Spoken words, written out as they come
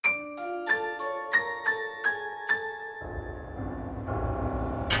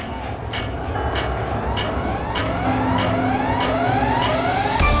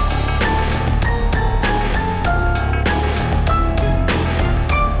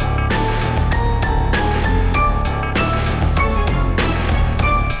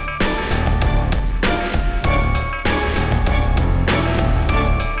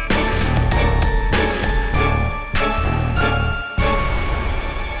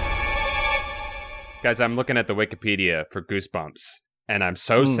Guys, I'm looking at the Wikipedia for Goosebumps, and I'm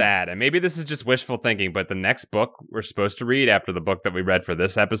so sad. And maybe this is just wishful thinking, but the next book we're supposed to read after the book that we read for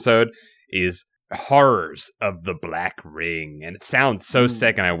this episode is Horrors of the Black Ring. And it sounds so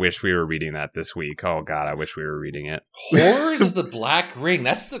sick, and I wish we were reading that this week. Oh, God, I wish we were reading it. Horrors of the Black Ring.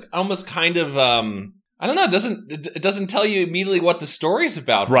 That's almost kind of... I don't know. It doesn't tell you immediately what the story's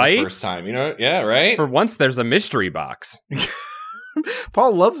about for the first time. You know? Yeah, right? For once, there's a mystery box.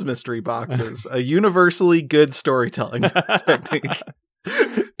 Paul loves mystery boxes, a universally good storytelling technique.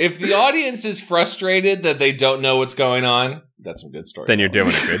 If the audience is frustrated that they don't know what's going on, that's some good storytelling. Then you're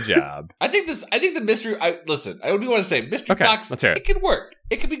doing a good job. I think the mystery. Listen, I would want to say mystery box. Let's hear it. It could work.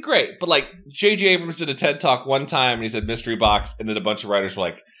 It could be great. But like J.J. Abrams did a TED Talk one time, and he said mystery box, and then a bunch of writers were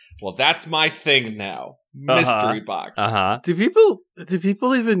like, "Well, that's my thing now, mystery box." Do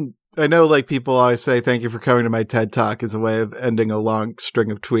people even? I know, like, people always say, "Thank you for coming to my TED Talk" as a way of ending a long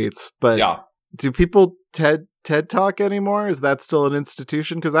string of tweets. But do people TED Talk anymore? Is that still an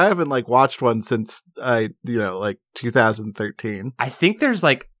institution? Because I haven't watched one since 2013. I think there's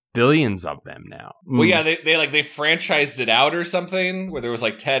billions of them now. Well, yeah, they franchised it out or something where there was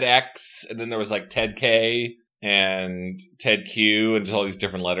TEDx, and then there was TEDK and TEDQ and just all these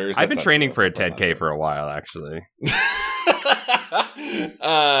different letters. I've been training for a TEDK for a while, actually.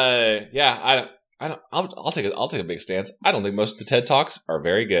 I'll take a big stance. I don't think most of the TED Talks are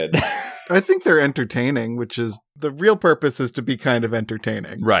very good. I think they're entertaining, which is the real purpose, is to be kind of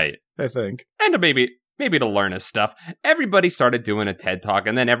entertaining. Right. I think. And to maybe to learn us stuff. Everybody started doing a TED Talk,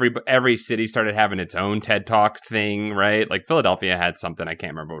 and then every city started having its own TED Talk thing, right? Like Philadelphia had something, I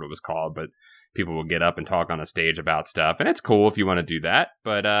can't remember what it was called, but people will get up and talk on a stage about stuff, and it's cool if you want to do that.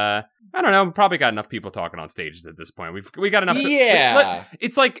 But I don't know. We probably got enough people talking on stages at this point. We got enough.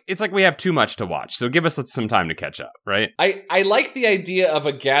 It's like we have too much to watch. So give us some time to catch up, right? I like the idea of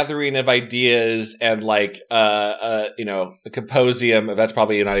a gathering of ideas and a symposium. If that's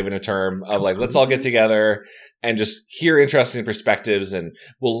probably not even a term of let's all get together and just hear interesting perspectives, and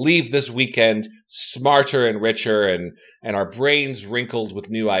we'll leave this weekend smarter and richer, and our brains wrinkled with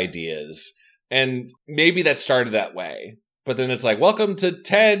new ideas. And maybe that started that way. But then it's welcome to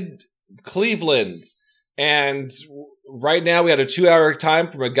TED Cleveland. And right now we had a 2-hour time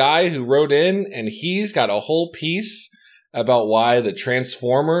from a guy who wrote in, and he's got a whole piece about why the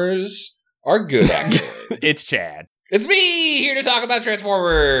Transformers are good, actually. It's Chad. It's me here to talk about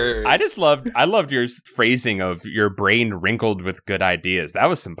Transformers. I loved your phrasing of your brain wrinkled with good ideas. That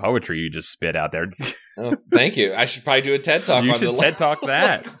was some poetry you just spit out there. Oh, thank you. I should probably do a TED Talk. You should TED Talk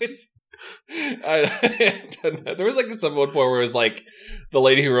that. There was some one point where it was the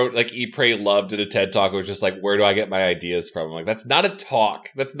lady who wrote Eat, Pray, Love did a TED Talk. It was just where do I get my ideas from? I'm that's not a talk.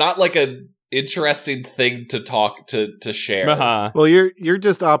 That's not a interesting thing to talk to share. Well, you're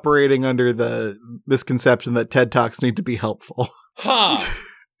just operating under the misconception that TED Talks need to be helpful.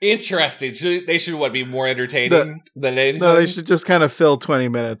 Interesting. They should be more entertaining than anything? No, they should just kind of fill 20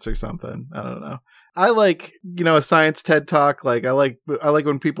 minutes or something. I don't know. I a science TED Talk. I like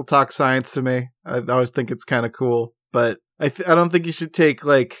when people talk science to me. I always think it's kind of cool, but I don't think you should take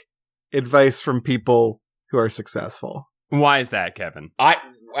advice from people who are successful. Why is that, Kevin? I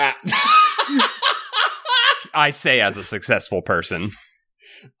say as a successful person.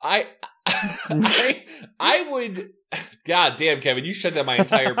 I would... God damn, Kevin, you shut down my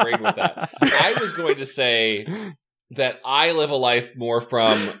entire brain with that. I was going to say that I live a life more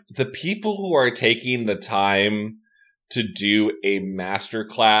from the people who are taking the time to do a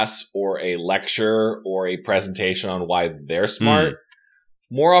masterclass or a lecture or a presentation on why they're smart.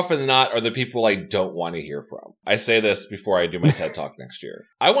 More often than not are the people I don't want to hear from. I say this before I do my TED Talk next year.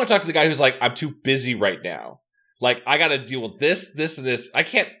 I want to talk to the guy who's I'm too busy right now. I got to deal with this, and this. I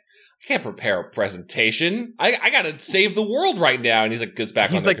can't prepare a presentation. I gotta save the world right now. And he's goes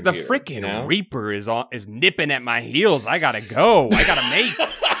back. He's on the the freaking Reaper is nipping at my heels. I gotta go. I gotta make.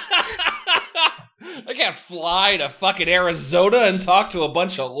 I can't fly to fucking Arizona and talk to a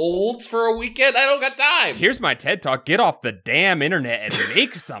bunch of olds for a weekend. I don't got time. Here's my TED Talk. Get off the damn internet and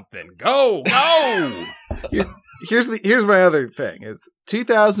make something. Go. Here's my other thing is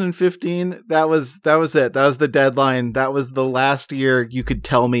 2015. That was it. That was the deadline. That was the last year you could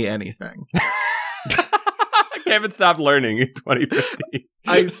tell me anything. Kevin stopped learning in 2015.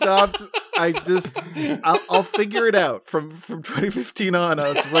 I stopped. I'll figure it out from 2015 on. I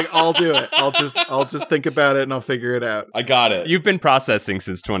was just I'll do it. I'll just think about it and I'll figure it out. I got it. You've been processing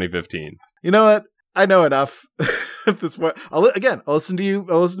since 2015. You know what? I know enough at this point. I'll listen to you.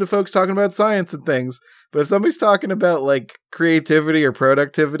 I'll listen to folks talking about science and things. But if somebody's talking about creativity or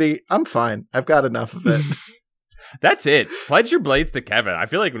productivity, I'm fine. I've got enough of it. That's it. Pledge your blades to Kevin. I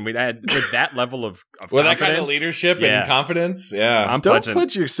feel like when we had with that level of with that kind confidence, of leadership and confidence, I'm Don't pledging.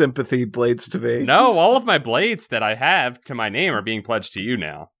 pledge your sympathy blades to me. No, Just- all of my blades that I have to my name are being pledged to you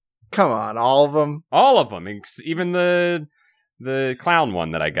now. come on, all of them. All of them, even the clown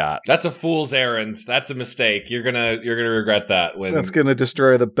one that I got. that's a fool's errand. That's a mistake. You're gonna regret that when That's going to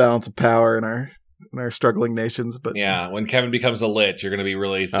destroy the balance of power in our struggling nations. But when Kevin becomes a lich, you're gonna be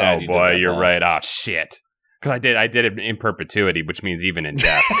really sad. Oh you did boy, that, you're Paul. right. Oh shit. Because I did it in perpetuity, which means even in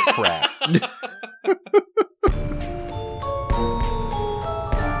death. Crap.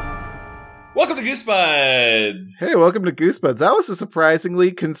 Welcome to Goosebuds. hey, welcome to Goosebuds. That was a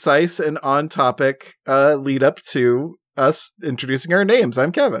surprisingly concise and on topic lead up to us introducing our names.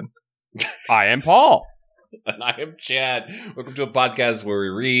 I'm Kevin. I am Paul. And I am Chad. Welcome to a podcast where we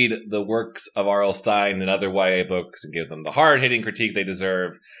read the works of R.L. Stine and other YA books and give them the hard-hitting critique they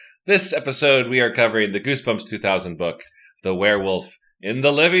deserve. This episode, we are covering the Goosebumps 2000 book, The Werewolf in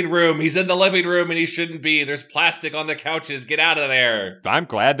the Living Room. He's in the living room and he shouldn't be. There's plastic on the couches. Get out of there. I'm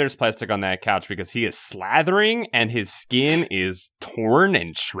glad there's plastic on that couch because he is slathering and his skin is torn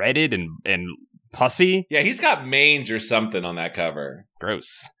and shredded and pussy. Yeah, he's got mange or something on that cover.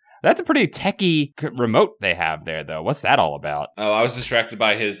 Gross. That's a pretty techie remote they have there, though. What's that all about? Oh, I was distracted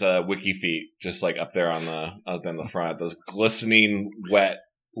by his wiki feet, just like up there on the front. Those glistening, wet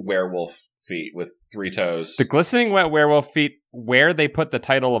werewolf feet with 3 toes. The glistening wet werewolf feet, where they put the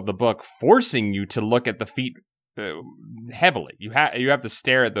title of the book, forcing you to look at the feet heavily. You have to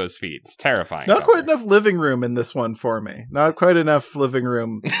stare at those feet. It's terrifying. Not quite enough living room in this one for me. Not quite enough living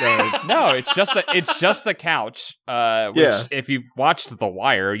room. No, it's just a couch. Which, Yeah. if you've watched The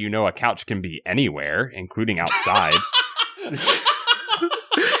Wire, you know a couch can be anywhere, including outside.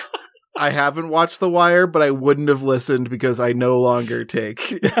 I haven't watched The Wire, but I wouldn't have listened because I no longer take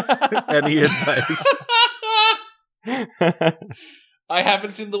any advice. I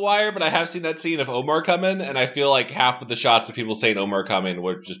haven't seen The Wire, but I have seen that scene of Omar coming, and I feel like half of the shots of people saying Omar coming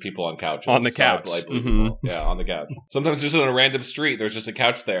were just people on couches. On the So couch. I believe Mhm. people. Yeah, on the couch. Sometimes just on a random street, there's just a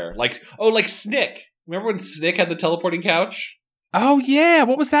couch there. Like Snick. Remember when Snick had the teleporting couch? Oh yeah,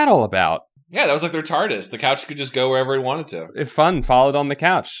 what was that all about? Yeah, that was like their TARDIS. The couch could just go wherever it wanted to. Fun, followed on the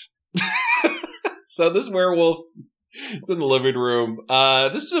couch. So this werewolf is in the living room.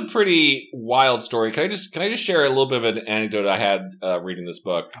 This is a pretty wild story. Can I just share a little bit of an anecdote I had reading this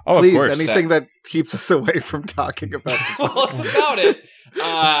book? Oh, Please, of course. anything that keeps us away from talking about the Well, it's about it.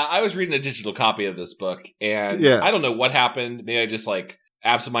 I was reading a digital copy of this book, and Yeah. I don't know what happened. Maybe I just like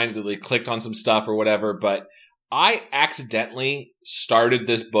absentmindedly clicked on some stuff or whatever, but I accidentally started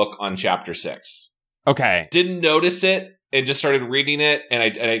this book on chapter 6. Okay. Didn't notice it and just started reading it, and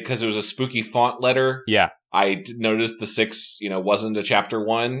I because it was a spooky font letter. Yeah. I did notice the 6, wasn't a chapter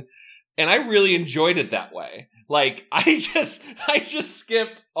 1, and I really enjoyed it that way. Like I just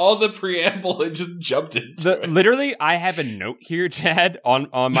skipped all the preamble and just jumped into it. Literally, I have a note here, Chad, on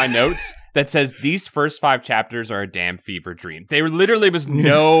my notes that says these first 5 chapters are a damn fever dream. There literally was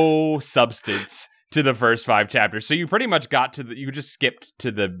no substance to the first 5 chapters, so you pretty much you just skipped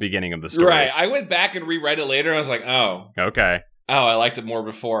to the beginning of the story. Right. I went back and reread it later, and I was like, Okay. I liked it more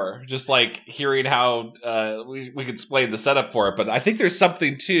before. Just like hearing how we could explain the setup for it. But I think there's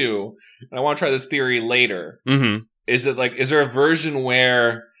something too, and I want to try this theory later. Mm-hmm. Is there a version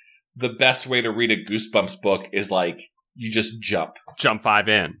where the best way to read a Goosebumps book is like you just jump? Jump 5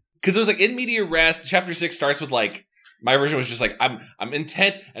 in. Because it was like in media res, chapter 6 starts with like, my version was just like, I'm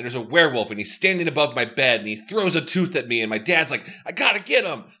intent, and there's a werewolf, and he's standing above my bed, and he throws a tooth at me, and my dad's like, I gotta get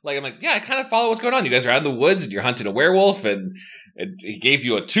him. Like, I'm like, yeah, I kind of follow what's going on. You guys are out in the woods, and you're hunting a werewolf, and he gave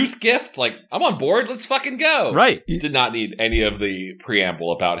you a tooth gift. Like, I'm on board. Let's fucking go. Right. Did not need any of the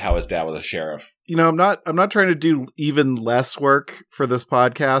preamble about how his dad was a sheriff. I'm not trying to do even less work for this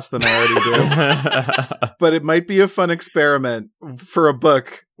podcast than I already do. But it might be a fun experiment for a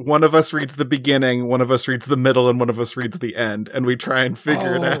book. One of us reads the beginning, one of us reads the middle, and one of us reads the end, and we try and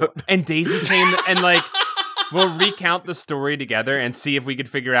figure it out. And Daisy came and like we'll recount the story together and see if we could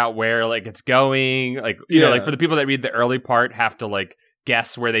figure out where like it's going. Like you know, like for the people that read the early part have to like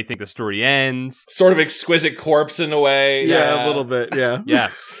guess where they think the story ends. Sort of Exquisite Corpse in a way. Yeah, a little bit, yeah.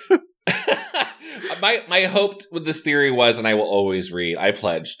 Yes. My hope with this theory was, and I will always read, I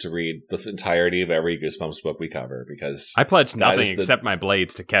pledge to read the entirety of every Goosebumps book we cover, because I pledged that nothing is the- except my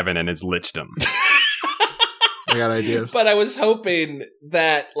blades to Kevin and his lichdom. I got ideas. But I was hoping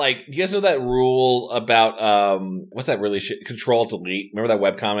that, like, you guys know that rule about, what's that really shit? Control Delete. Remember that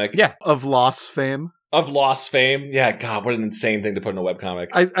webcomic? Yeah. Of Lost fame. Of Lost fame. Yeah, God, what an insane thing to put in a webcomic.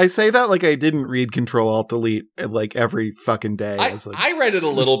 I say that like I didn't read Control-Alt-Delete like every fucking day. I read it a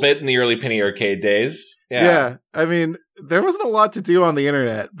little bit in the early Penny Arcade days. Yeah. I mean, there wasn't a lot to do on the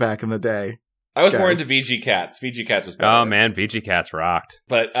internet back in the day. I was more into VG Cats. VG Cats was better. Oh man, VG Cats rocked.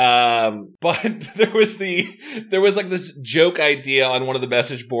 But there was like this joke idea on one of the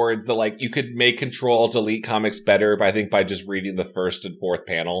message boards that like you could make Control-Alt-Delete comics better by just reading the first and fourth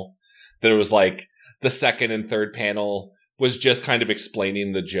panel. That it was like the second and third panel was just kind of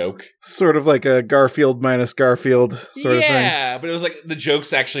explaining the joke. Sort of like a Garfield minus Garfield sort of thing. Yeah, but it was like the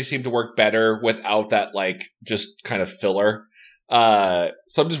jokes actually seemed to work better without that like just kind of filler.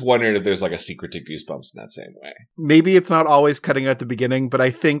 So I'm just wondering if there's like a secret to Goosebumps in that same way. Maybe it's not always cutting out the beginning, but I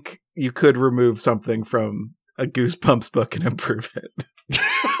think you could remove something from a Goosebumps book and improve it.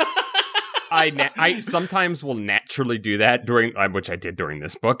 I sometimes will naturally do that during, which I did during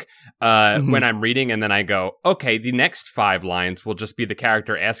this book, when I'm reading, and then I go, okay, the next 5 lines will just be the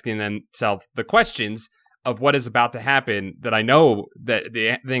character asking themselves the questions of what is about to happen that I know that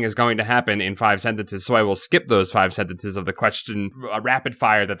the thing is going to happen in 5 sentences, so I will skip those 5 sentences of the question, a rapid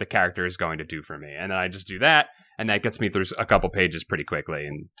fire that the character is going to do for me, and then I just do that, and that gets me through a couple pages pretty quickly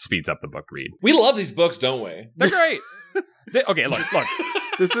and speeds up the book read. We love these books, don't we? They're great. Okay, look.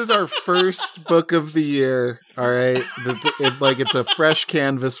 This is our first book of the year, all right? It's a fresh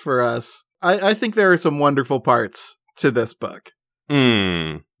canvas for us. I think there are some wonderful parts to this book.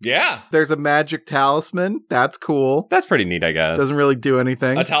 Yeah. There's a magic talisman. That's cool. That's pretty neat, I guess. Doesn't really do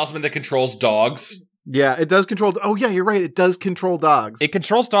anything. A talisman that controls dogs. Yeah, it does control... Oh, yeah, you're right. It does control dogs. It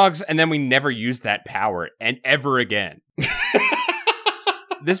controls dogs, and then we never use that power, and ever again.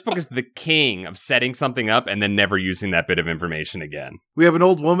 This book is the king of setting something up and then never using that bit of information again. We have an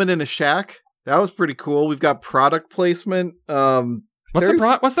old woman in a shack. That was pretty cool. We've got product placement. What's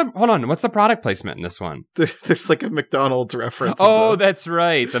the product placement in this one? There's like a McDonald's reference. Oh, that's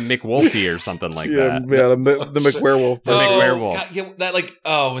right. The McWolfie or something like that. Yeah, the McWerewolf. The McWerewolf. God, yeah, that like,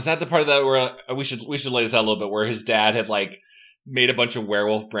 was that the part of that where we should lay this out a little bit, where his dad had like made a bunch of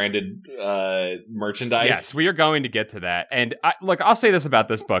werewolf branded merchandise? Yes, we are going to get to that. And I'll say this about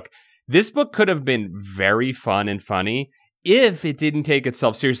this book. This book could have been very fun and funny if it didn't take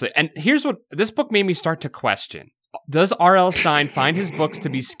itself seriously. And here's what this book made me start to question. Does R.L. Stine find his books to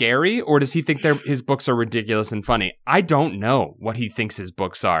be scary, or does he think his books are ridiculous and funny? I don't know what he thinks his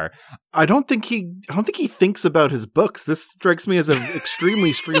books are. I don't think he thinks about his books. This strikes me as an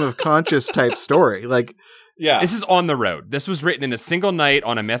extremely stream of conscious type story. Like, yeah, this is on the road. This was written in a single night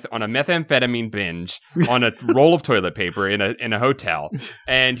on a methamphetamine binge on a roll of toilet paper in a hotel,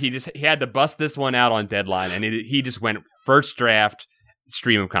 and he had to bust this one out on deadline, and he just went first draft.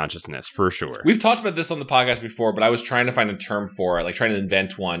 Stream of consciousness, for sure. We've talked about this on the podcast before, but I was trying to find a term for it, like trying to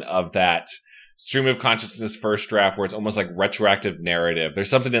invent one of that stream of consciousness first draft where it's almost like retroactive narrative. There's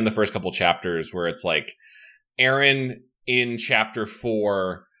something in the first couple chapters where it's like Aaron in chapter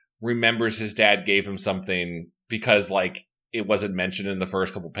 4 remembers his dad gave him something because like it wasn't mentioned in the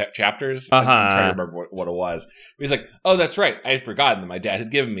first couple chapters. I'm trying to remember what it was. But he's like, oh, that's right. I had forgotten that my dad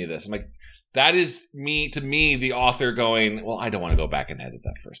had given me this. I'm like, that is to me, the author going, well, I don't want to go back and edit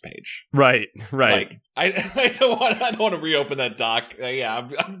that first page. Right. Like, I don't want to reopen that doc. Yeah,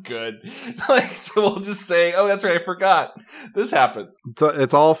 I'm good. Like, so we'll just say, oh, that's right, I forgot. This happened.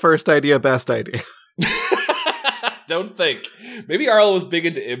 It's all first idea, best idea. Don't think. Maybe R.L. was big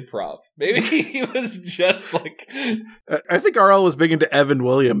into improv. Maybe he was just like... I think R.L. was big into Evan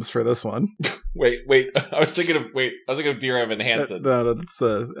Williams for this one. Wait. I was thinking of Dear Evan Hansen. No, that's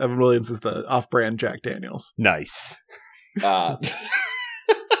Evan Williams is the off-brand Jack Daniels. Nice. Let's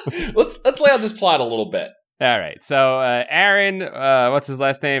lay out this plot a little bit. All right. So Aaron, what's his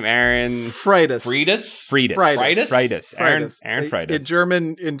last name? Aaron Friedis. Aaron Friedis.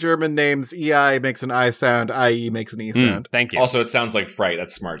 In German names, EI makes an I sound, IE makes an E sound. Thank you. Also, it sounds like fright.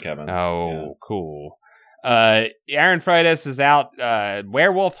 That's smart, Kevin. Oh, yeah. Cool. Aaron Friedis is out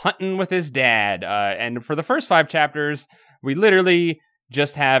werewolf hunting with his dad. And for the first 5 chapters, we literally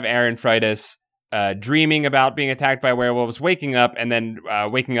just have Aaron Friedis dreaming about being attacked by werewolves, waking up, and then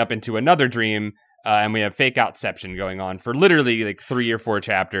waking up into another dream. And we have fake outception going on for literally like 3 or 4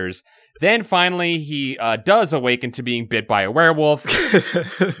 chapters. Then finally, he does awaken to being bit by a werewolf,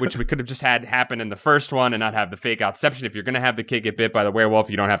 which we could have just had happen in the first one and not have the fake outception. If you're going to have the kid get bit by the werewolf,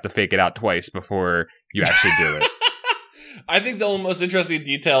 you don't have to fake it out twice before you actually do it. I think the most interesting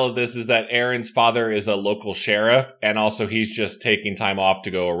detail of this is that Aaron's father is a local sheriff, and also he's just taking time off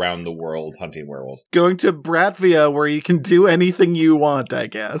to go around the world hunting werewolves. Going to Bratvia, where you can do anything you want, I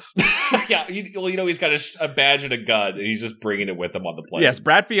guess. Yeah, he's got a badge and a gun, and he's just bringing it with him on the plane. Yes,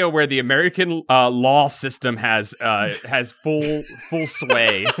 Bratvia, where the American law system has full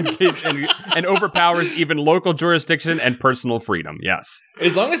sway and overpowers even local jurisdiction and personal freedom. Yes,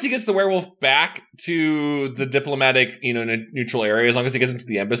 as long as he gets the werewolf back to the diplomatic, in a neutral area, as long as he gets him to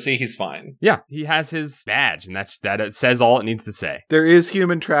the embassy, he's fine. Yeah, he has his badge, and that it says all it needs to say. There is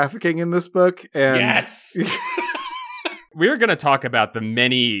human trafficking in this book, and yes. We're going to talk about the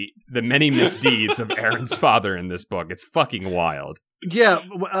many misdeeds of Aaron's father in this book. It's fucking wild. Yeah,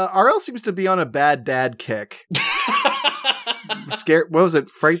 RL seems to be on a bad dad kick. What was it?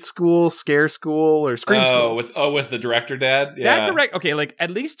 Fright School, Scare School, or Scream School? With the director dad? Yeah.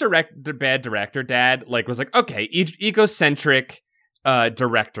 At least the bad director dad, was like, okay, egocentric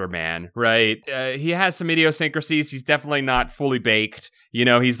director man, right? He has some idiosyncrasies. He's definitely not fully baked.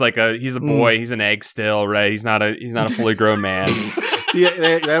 He's a boy. He's an egg still, right? He's not a fully grown man.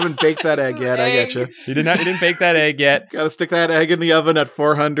 Yeah, they haven't baked that egg yet. I get you. He didn't bake that egg yet. Got to stick that egg in the oven at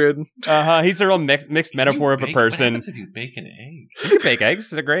 400. He's a real mixed metaphor of a person. What happens if you bake an egg? You can bake eggs.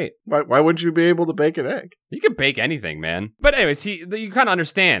 They're great. Why wouldn't you be able to bake an egg? You can bake anything, man. But anyways, you kind of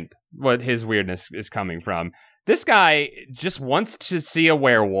understand what his weirdness is coming from. This guy just wants to see a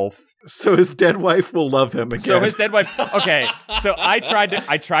werewolf. So his dead wife will love him again. So his dead wife. Okay. So I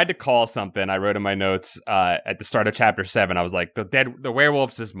tried to call something. I wrote in my notes at the start of chapter 7. I was like, the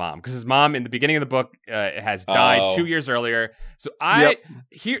werewolf's his mom, because his mom in the beginning of the book has died 2 years earlier. So it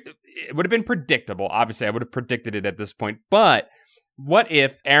would have been predictable. Obviously, I would have predicted it at this point. But what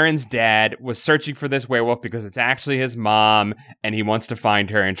if Aaron's dad was searching for this werewolf because it's actually his mom, and he wants to find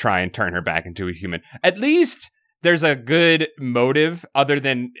her and try and turn her back into a human? At least there's a good motive other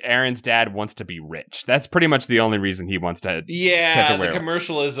than Aaron's dad wants to be rich. That's pretty much the only reason he wants to. Yeah, the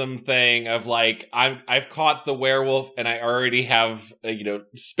commercialism thing of I've caught the werewolf and I already have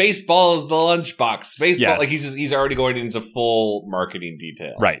Spaceball is the lunchbox. Spaceball, yes. He's already going into full marketing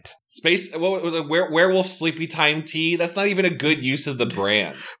detail. Right. What was a werewolf sleepy time tea? That's not even a good use of the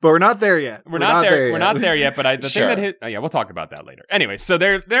brand. But we're not there yet. We're not there yet. But thing that we'll talk about that later. Anyway, so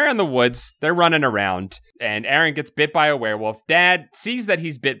they're in the woods. They're running around, and Aaron gets bit by a werewolf. Dad sees that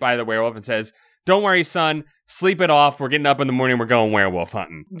he's bit by the werewolf and says, "Don't worry, son. Sleep it off. We're getting up in the morning. We're going werewolf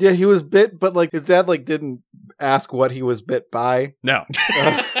hunting." Yeah, he was bit, but his dad didn't ask what he was bit by. No.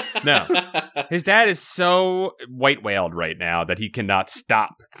 No. His dad is so white whaled right now that he cannot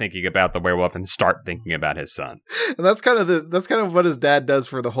stop thinking about the werewolf and start thinking about his son. And that's kind of what his dad does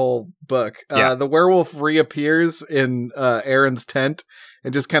for the whole book. Yeah. The werewolf reappears in Aaron's tent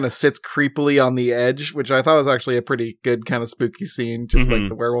and just kind of sits creepily on the edge, which I thought was actually a pretty good kind of spooky scene, just like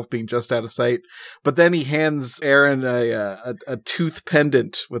the werewolf being just out of sight. But then he hands Aaron a tooth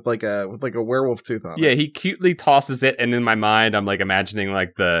pendant with like a werewolf tooth on it. Yeah, he cutely tosses it, and in my mind, I'm imagining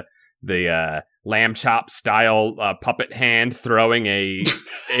the lamb chop style puppet hand throwing a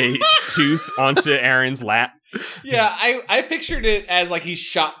tooth onto Aaron's lap. Yeah, I pictured it as he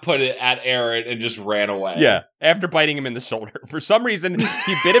shot put it at Aaron and just ran away. Yeah, after biting him in the shoulder. For some reason,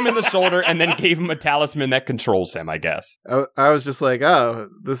 he bit him in the shoulder and then gave him a talisman that controls him, I guess. I was just like, oh,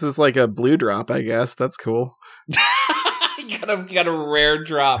 this is like a blue drop, I guess. That's cool. You got a rare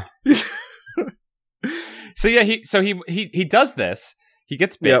drop. So yeah, he does this. He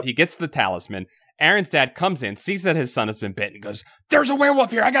gets bit. Yep. He gets the talisman. Aaron's dad comes in, sees that his son has been bitten, and goes, "There's a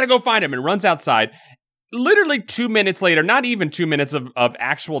werewolf here. I gotta go find him," and runs outside. Literally 2 minutes later, not even 2 minutes of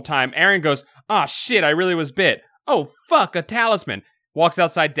actual time, Aaron goes, "Oh shit, I really was bit. Oh fuck, a talisman." Walks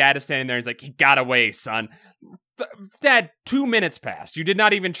outside, dad is standing there, and he's like, "He got away, son." Dad, 2 minutes passed. You did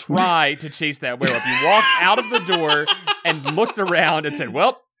not even try to chase that werewolf. You walked out of the door and looked around and said,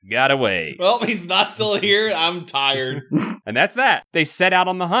 "Well, got away." Well, he's not still here. I'm tired. And that's that. They set out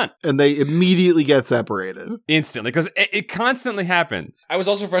on the hunt. And they immediately get separated. Instantly, because it constantly happens. I was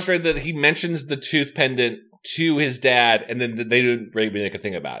also frustrated that he mentions the tooth pendant to his dad, and then they didn't really make a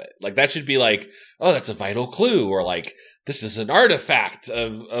thing about it. That should be oh, that's a vital clue, or this is an artifact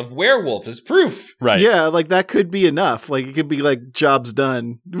of werewolf as proof. Right. Yeah, that could be enough. It could be job's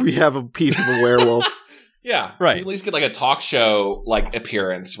done. We have a piece of a werewolf. Yeah. Right. You at least get a talk show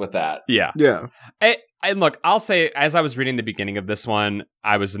appearance with that. Yeah. Yeah. And look, I'll say, as I was reading the beginning of this one,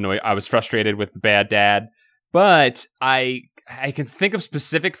 I was annoyed. I was frustrated with the bad dad, but I I can think of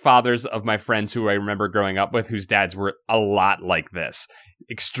specific fathers of my friends who I remember growing up with whose dads were a lot like this.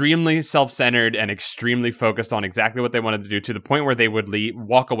 Extremely self-centered and extremely focused on exactly what they wanted to do, to the point where they would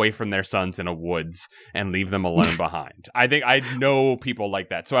walk away from their sons in a woods and leave them alone behind. I think I know people like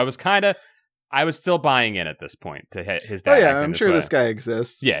that. So I was still buying in at this point to his dad. Oh yeah, I'm sure this guy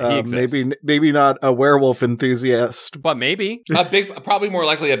exists. Yeah, he exists. Maybe not a werewolf enthusiast, but maybe probably more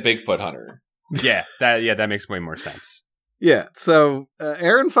likely a Bigfoot hunter. Yeah, that makes way more sense. Yeah, so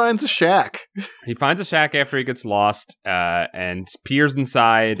Aaron finds a shack. He finds a shack after he gets lost and peers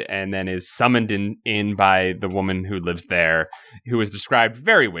inside, and then is summoned in by the woman who lives there, who is described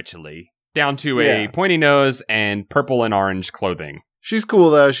very witchily, down to a pointy nose and purple and orange clothing. She's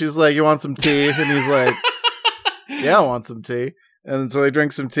cool, though. She's like, you want some tea? And he's like, yeah, I want some tea. And so they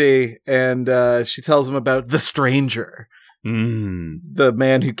drink some tea, and she tells him about the stranger. The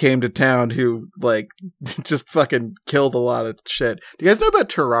man who came to town who, like, just fucking killed a lot of shit. Do you guys know about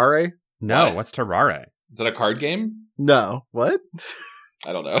Terrare? No, what's Terrare? Is it a card game? No. What?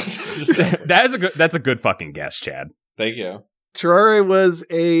 I don't know. That's a good fucking guess, Chad. Thank you. Terrare was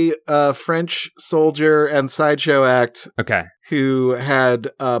a French soldier and sideshow act. Okay. Who had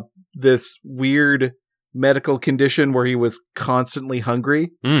this weird medical condition where he was constantly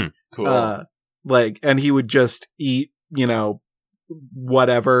hungry. Cool. And he would just eat,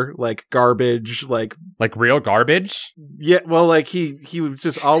 whatever, like garbage, like real garbage. Yeah, well, like he was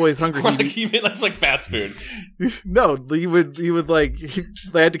just always hungry. He made like fast food. No, he would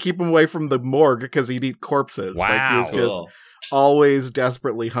they had to keep him away from the morgue because he'd eat corpses. Wow, like he was just always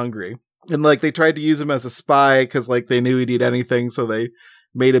desperately hungry. And like they tried to use him as a spy because like they knew he'd eat anything, so they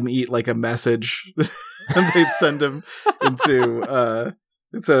made him eat like a message, and they'd send him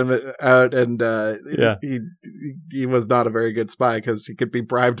out, and he was not a very good spy because he could be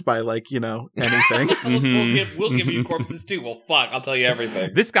bribed by anything. We'll give you corpses too. Well, fuck, I'll tell you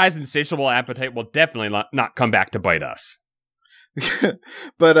everything. This guy's insatiable appetite will definitely not come back to bite us.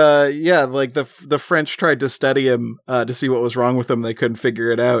 But the French tried to study him to see what was wrong with him. They couldn't figure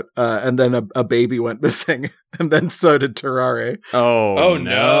it out, and then a baby went missing, and then so did Terrare. Oh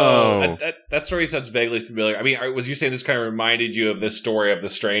no! That story sounds vaguely familiar. I mean, was you saying this kind of reminded you of this story of the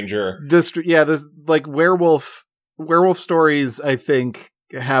stranger? This like werewolf stories, I think,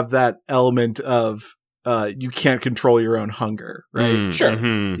 have that element of you can't control your own hunger, right? Sure,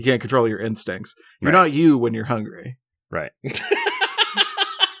 you can't control your instincts. You're not you when you're hungry. Right.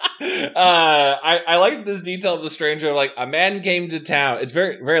 I liked this detail of the stranger. Like, a man came to town. It's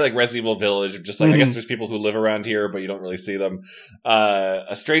very, very like Resident Evil Village. Just like, I guess there's people who live around here, but you don't really see them.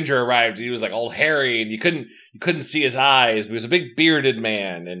 A stranger arrived. He was like all hairy, and you couldn't see his eyes. But he was a big bearded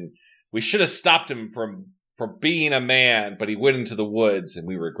man, and we should have stopped him from being a man. But he went into the woods, and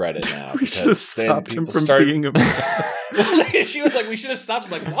we regret it now. We should have stopped him from being a man. She was like, we should have stopped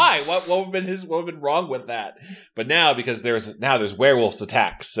him. Like, why? What would have been wrong with that? But now, because there's werewolves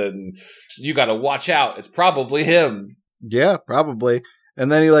attacks, and you got to watch out. It's probably him. Yeah, probably.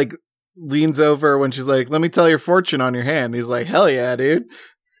 And then he like leans over when she's like, "Let me tell your fortune on your hand." He's like, "Hell yeah, dude.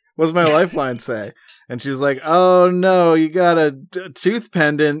 What's my lifeline say?" And she's like, "Oh no, you got a tooth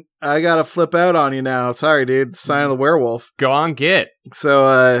pendant. I gotta flip out on you now. Sorry, dude. It's the sign of the werewolf. Go on, get."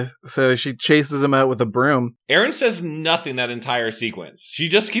 So she chases him out with a broom. Aaron says nothing that entire sequence. She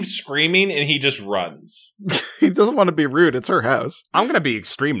just keeps screaming, and he just runs. He doesn't want to be rude. It's her house. I'm gonna be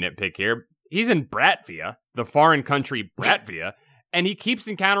extreme nitpick here. He's in Bratvia, the foreign country Bratvia, and he keeps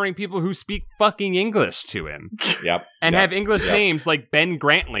encountering people who speak fucking English to him. Yep. And have English names like Ben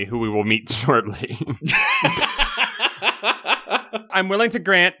Grantley, who we will meet shortly. I'm willing to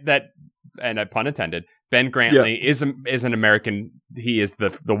grant that, and pun intended, Ben Grantley is an American. He is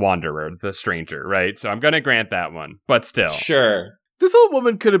the wanderer, the stranger, right? So I'm going to grant that one, but still. Sure. This old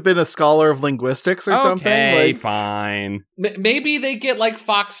woman could have been a scholar of linguistics or something. Okay, fine. Maybe they get like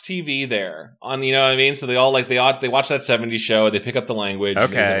Fox TV there on, you know what I mean? So they all they watch that 70s show. They pick up the language. Okay,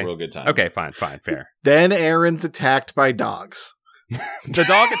 and they have a real good time. Okay, fine, fair. Then Aaron's attacked by dogs. The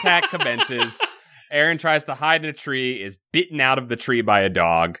dog attack commences. Aaron tries to hide in a tree, is bitten out of the tree by a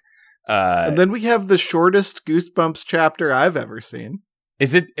dog. And then we have the shortest Goosebumps chapter I've ever seen.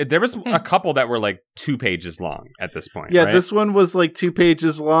 There was a couple that were like 2 pages long at this point. Yeah, right? This one was like 2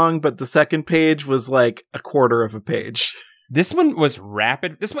 pages long, but the second page was like a quarter of a page. This one was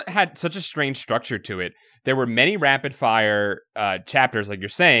rapid. This one had such a strange structure to it. There were many rapid fire chapters, like you're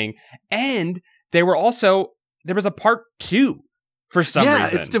saying, and there was a part 2. for some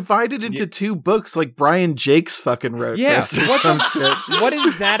reason. It's divided into two books, like Brian Jakes fucking wrote this or some shit. What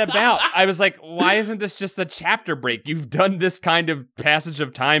is that about? I was like, why isn't this just a chapter break? You've done this kind of passage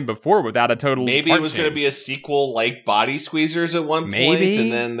of time before without a total. Maybe it was going to be a sequel like Body Squeezers at one point,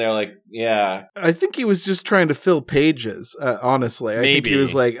 and then they're like, yeah. I think he was just trying to fill pages, honestly. I think he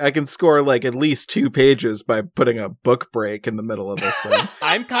was like, I can score like at least 2 pages by putting a book break in the middle of this thing.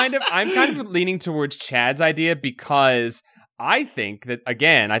 I'm kind of leaning towards Chad's idea because I think that,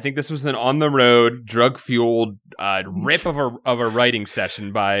 again, I think this was an on-the-road, drug-fueled rip of a writing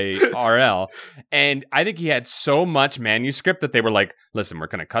session by RL. And I think he had so much manuscript that they were like, listen, we're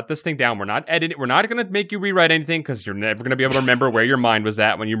going to cut this thing down. We're not editing. We're not going to make you rewrite anything because you're never going to be able to remember where your mind was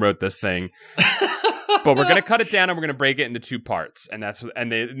at when you wrote this thing. But we're going to cut it down and we're going to break it into 2 parts. And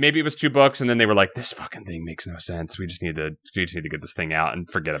maybe it was 2 books. And then they were like, this fucking thing makes no sense. We just need to get this thing out and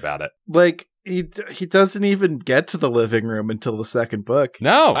forget about it. Like, he doesn't even get to the living room until the 2nd book.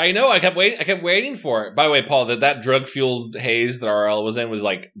 No. I know. I kept waiting for it. By the way, Paul, that drug-fueled haze that RL was in was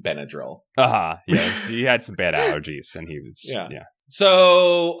like Benadryl. Uh-huh. Yes. He had some bad allergies and he was... Yeah.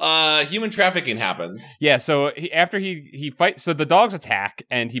 So, human trafficking happens. Yeah, so after he fights... So the dogs attack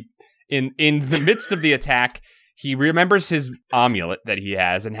and he... In the midst of the attack, he remembers his amulet that he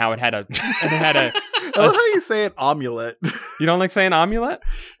has and how it had a... I love how you say it, amulet. You don't like saying amulet?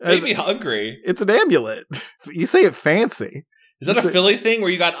 Made me hungry. It's an amulet. You say it fancy. Is that a Philly thing where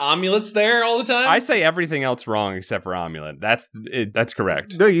you got amulets there all the time? I say everything else wrong except for amulet. That's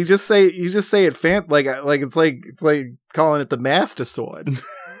correct. No, you just say it like it's like calling it the Master Sword.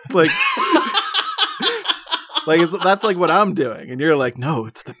 That's like what I'm doing, and you're like, no,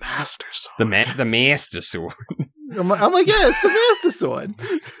 it's the Master Sword. The Master Sword. I'm like, yeah, it's the Master Sword.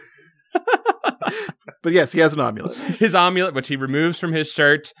 But yes, he has an amulet. His amulet, which he removes from his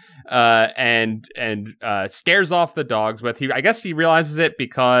shirt, and scares off the dogs with. I guess he realizes it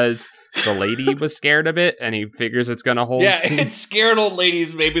because the lady was scared of it, and he figures it's going to hold. Yeah, it scared old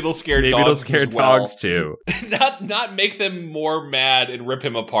ladies. Maybe it'll scare dogs. Maybe it'll scare dogs too. not make them more mad and rip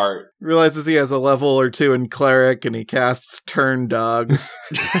him apart. Realizes he has a level or 2 in cleric, and he casts turn dogs.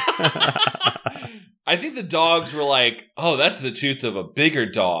 I think the dogs were like, "Oh, that's the tooth of a bigger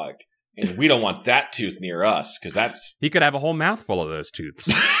dog." And we don't want that tooth near us, because that's... He could have a whole mouthful of those tooths.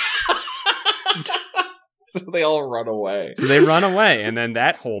 So they all run away. So they run away, and then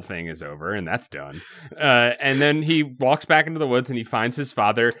that whole thing is over, and that's done. And then he walks back into the woods, and he finds his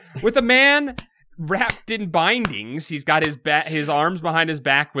father with a man wrapped in bindings. He's got his arms behind his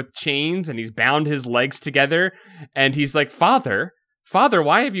back with chains, and he's bound his legs together. And he's like, Father,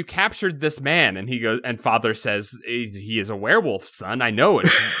 why have you captured this man? And he goes, and Father says, he is a werewolf, son. I know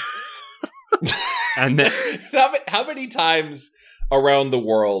it. And then, how many times around the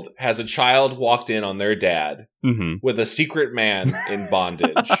world has a child walked in on their dad with a secret man in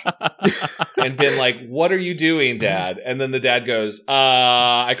bondage and been like, what are you doing, Dad? And then the dad goes,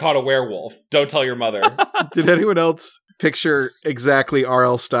 I caught a werewolf. Don't tell your mother. Did anyone else picture exactly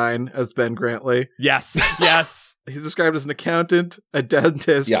R.L. Stein as Ben Grantley? Yes. He's described as an accountant, a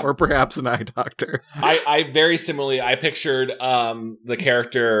dentist, or perhaps an eye doctor. I very similarly, I pictured the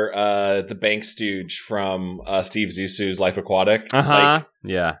character, the bank stooge from Steve Zissou's Life Aquatic. Uh-huh.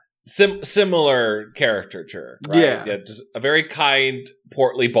 Yeah. Similar caricature, right? Yeah, just a very kind,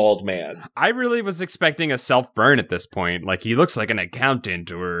 portly, bald man. I really was expecting a self-burn at this point. Like, he looks like an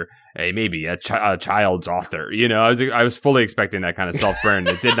accountant or maybe a child's author. You know, I was fully expecting that kind of self-burn.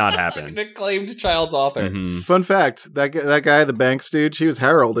 It did not happen. An acclaimed child's author. Mm-hmm. Fun fact, that guy, the bank stooge, he was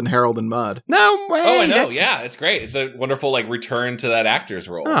Harold in Harold and Maude. No way! Oh, I know. Yeah, it's great. It's a wonderful, return to that actor's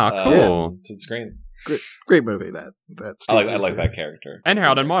role. Oh, cool. To the screen. Great movie, that I like that character. And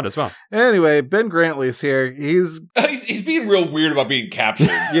Harold and Maude as well. Anyway, Ben Grantley's here. He's being real weird about being captured.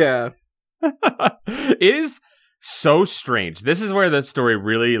 Yeah. It is so strange. This is where the story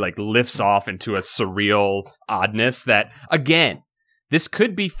really lifts off into a surreal oddness that, again, this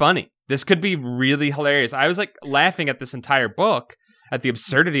could be funny. This could be really hilarious. I was laughing at this entire book, at the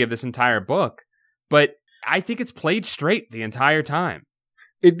absurdity of this entire book, but I think it's played straight the entire time.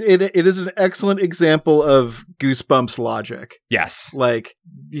 It is an excellent example of Goosebumps logic. Yes.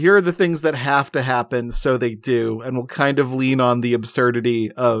 Here are the things that have to happen, so they do, and we'll kind of lean on the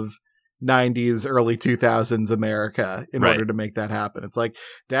absurdity of 90s, early 2000s America in order to make that happen. It's like,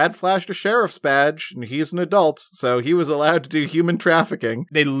 Dad flashed a sheriff's badge, and he's an adult, so he was allowed to do human trafficking.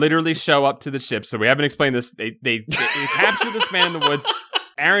 They literally show up to the ship, so we haven't explained this. They capture this man in the woods,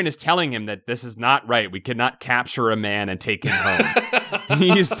 Aaron is telling him that this is not right. We cannot capture a man and take him home.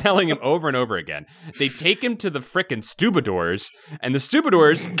 He's telling him over and over again. They take him to the frickin' Stubadors, and the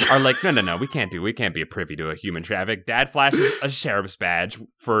Stubadors are like, no, we can't be a privy to a human traffic. Dad flashes a sheriff's badge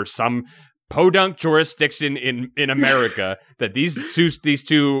for some podunk jurisdiction in America that these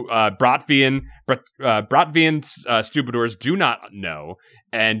two Bratvian Stubadors do not know,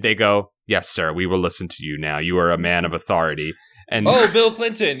 and they go, yes, sir, we will listen to you now. You are a man of authority. And Bill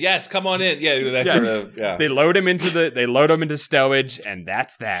Clinton, yes, come on in. Yeah, that yes. sort of. Yeah. They load him into stowage, and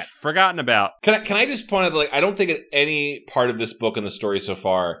that's that. Forgotten about. Can I just point out that, like, I don't think at any part of this book and the story so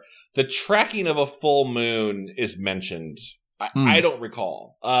far the tracking of a full moon is mentioned. I don't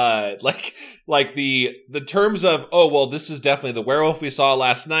recall. Like the terms of, this is definitely the werewolf we saw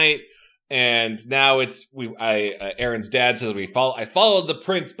last night, and now Aaron's dad says I followed the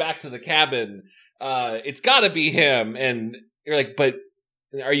prince back to the cabin. It's got to be him, and you're like, but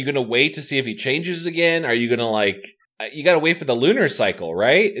are you going to wait to see if he changes again? Are you going to you got to wait for the lunar cycle,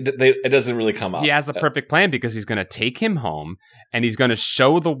 right? It doesn't really come up. He has a perfect plan because he's going to take him home and he's going to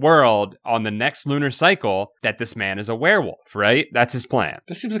show the world on the next lunar cycle that this man is a werewolf, right? That's his plan.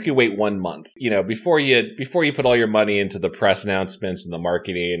 It seems like you wait 1 month, before you put all your money into the press announcements and the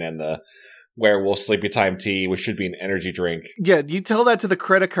marketing and the werewolf sleepy time tea, which should be an energy drink. Yeah, you tell that to the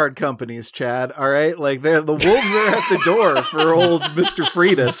credit card companies, Chad. All right, like the wolves are at the door for old Mr.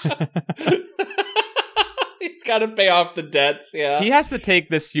 Freitas. He's got to pay off the debts. Yeah, he has to take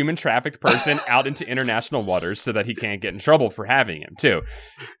this human trafficked person out into international waters so that he can't get in trouble for having him too.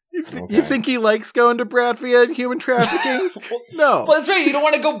 You think he likes going to Bratvia and human trafficking? No. Well, that's right. You don't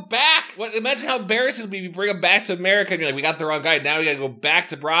want to go back. Imagine how embarrassing it would be if you bring him back to America and you're like, we got the wrong guy. Now we got to go back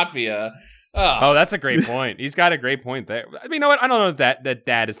to Bratvia. Oh, that's a great point. He's got a great point there. I mean, you know what? I don't know that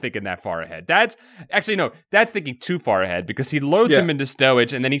Dad is thinking that far ahead. Dad's thinking too far ahead because he loads him into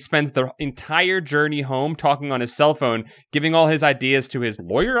stowage and then he spends the entire journey home talking on his cell phone, giving all his ideas to his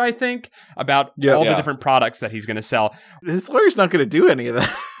lawyer, I think, about all the different products that he's going to sell. His lawyer's not going to do any of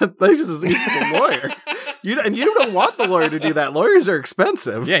that. He's the lawyer. You don't want the lawyer to do that. Lawyers are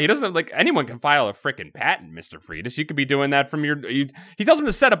expensive. Yeah, he doesn't, anyone can file a frickin' patent, Mr. Freitas. You could be doing that from he tells him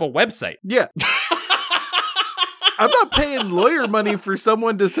to set up a website. Yeah. I'm not paying lawyer money for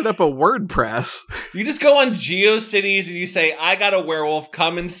someone to set up a WordPress. You just go on GeoCities and you say, I got a werewolf,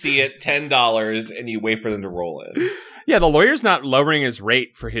 come and see it, $10, and you wait for them to roll in. Yeah, the lawyer's not lowering his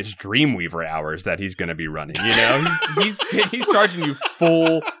rate for his Dreamweaver hours that he's going to be running. He's charging you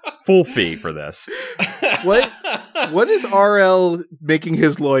full fee for this. What is RL making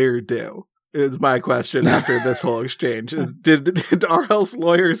his lawyer do? Is my question after this whole exchange. Did RL's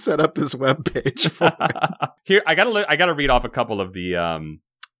lawyer set up this webpage for him? Here, I gotta read off a couple of the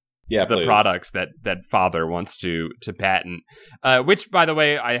products that Father wants to patent. Which, by the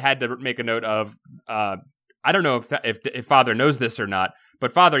way, I had to make a note of. I don't know if Father knows this or not,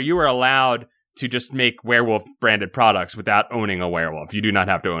 but Father, you are allowed to just make werewolf branded products without owning a werewolf. You do not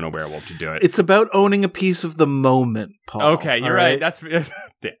have to own a werewolf to do it. It's about owning a piece of the moment, Paul. Okay, you're right. That's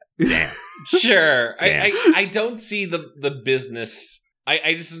damn. Sure. I don't see the business.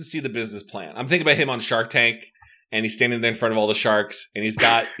 I just don't see the business plan. I'm thinking about him on Shark Tank, and he's standing there in front of all the sharks, and he's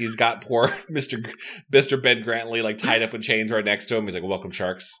got poor Mr. Ben Grantley tied up in chains right next to him. He's like, "Welcome,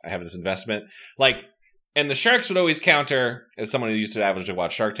 sharks. I have this investment." And the sharks would always counter, as someone who used to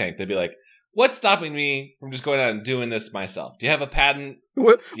watch Shark Tank, they'd be like, what's stopping me from just going out and doing this myself? Do you have a patent?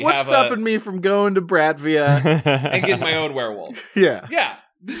 What's stopping me from going to Bratvia and getting my own werewolf? Yeah. Yeah.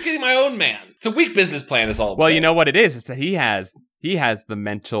 Just getting my own man. It's a weak business plan is all I'm saying. You know what it is? It's that he has the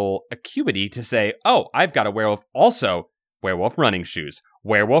mental acuity to say, oh, I've got a werewolf. Also, werewolf running shoes,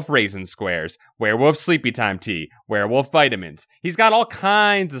 werewolf raisin squares, werewolf sleepy time tea, werewolf vitamins. He's got all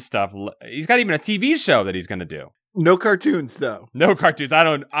kinds of stuff. He's got even a TV show that he's going to do. No cartoons, though. No cartoons. I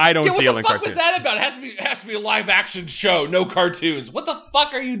don't deal in cartoons. What the fuck was that about? It has to be a live action show. No cartoons. What the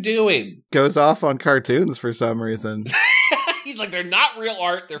fuck are you doing? Goes off on cartoons for some reason. He's like, they're not real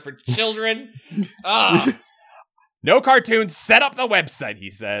art. They're for children. No cartoons. Set up the website,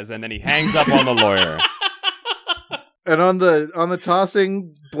 he says, and then he hangs up on the lawyer. And on the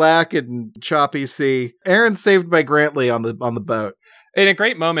tossing black and choppy sea, Aaron's saved by Grantley on the boat. In a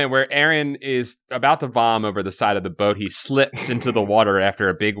great moment where Aaron is about to vom over the side of the boat, he slips into the water after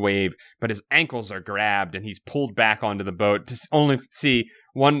a big wave, but his ankles are grabbed and he's pulled back onto the boat to only see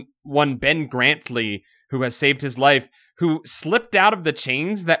one Ben Grantley, who has saved his life, who slipped out of the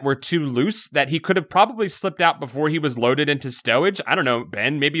chains that were too loose, that he could have probably slipped out before he was loaded into stowage. I don't know,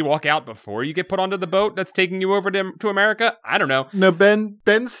 Ben, maybe walk out before you get put onto the boat that's taking you over to America? I don't know. No,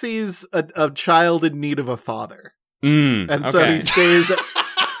 Ben sees a child in need of a father. And so he stays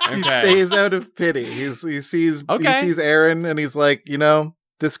He stays out of pity. He sees Aaron and he's like,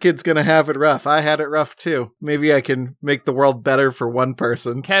 this kid's gonna have it rough. I had it rough too. Maybe I can make the world better for one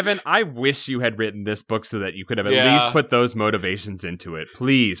person. Kevin, I wish you had written this book so that you could have at least put those motivations into it.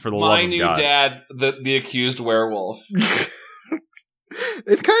 Please, for the love of God. My new dad, the accused werewolf.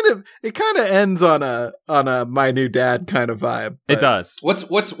 It kind of ends on a my new dad kind of vibe. It does.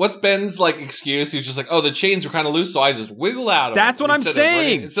 What's Ben's like excuse? He's just like, oh, the chains were kind of loose, so I just wiggle out of That's them. what I'm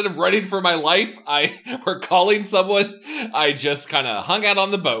saying. Instead of running for my life, or calling someone, I just kind of hung out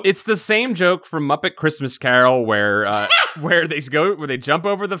on the boat. It's the same joke from Muppet Christmas Carol where they jump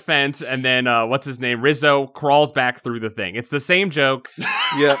over the fence and then what's his name, Rizzo crawls back through the thing. It's the same joke.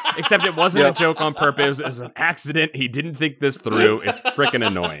 Yeah. Except it wasn't a joke on purpose. It was an accident. He didn't think this through. It's freaking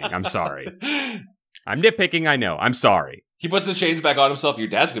annoying. I'm sorry. I'm nitpicking, I know. I'm sorry. He puts the chains back on himself. Your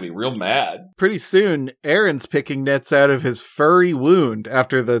dad's gonna be real mad. Pretty soon, Aaron's picking nits out of his furry wound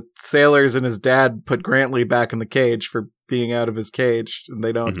after the sailors and his dad put Grantley back in the cage for being out of his cage, and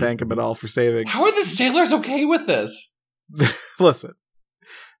they don't thank him at all for saving. How are the sailors okay with this? Listen,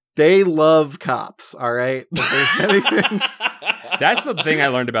 they love cops, all right? If there's anything... That's the thing I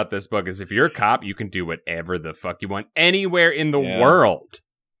learned about this book, is if you're a cop, you can do whatever the fuck you want anywhere in the world.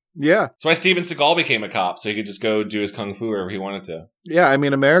 Yeah. That's why Steven Seagal became a cop, so he could just go do his kung fu wherever he wanted to. Yeah, I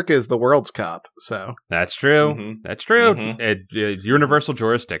mean, America is the world's cop, so. That's true. Mm-hmm. That's true. Mm-hmm. Universal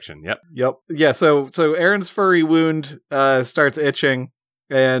jurisdiction, yep. Yep. Yeah, so Aaron's furry wound starts itching,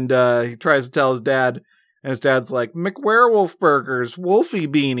 and he tries to tell his dad, and his dad's like, McWerewolf burgers, Wolfie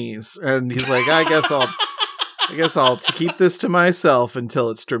beanies. And he's like, I guess I'll keep this to myself until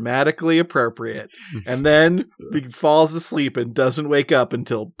it's dramatically appropriate. And then he falls asleep and doesn't wake up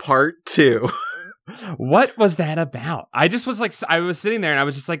until part 2. What was that about? I just was like, I was sitting there and I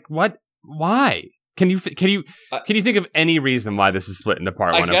was just like, what? Why? Can you think of any reason why this is split into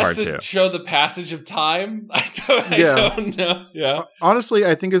part 1 and part 2? I guess to show the passage of time. I don't know. Yeah. Honestly,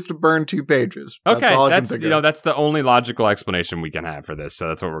 I think it's to burn 2 pages. Okay, that's the only logical explanation we can have for this. So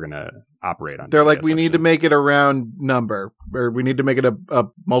that's what we're gonna operate on. They're like, we need to make it a round number, or we need to make it a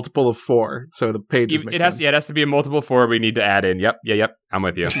multiple of 4, so the pages make sense. It has to be a multiple of 4. We need to add in. Yep. I'm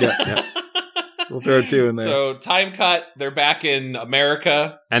with you. Yep. We'll throw 2 in there. So time cut. They're back in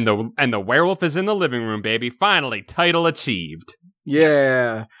America, and the werewolf is in the living room. Baby, finally, title achieved.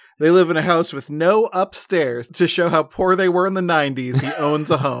 Yeah, they live in a house with no upstairs. To show how poor they were in the 90s, he owns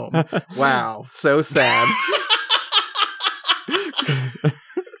a home. Wow, so sad.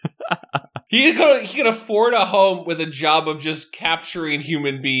 He can afford a home with a job of just capturing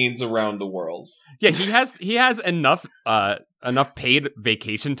human beings around the world. Yeah, he has enough paid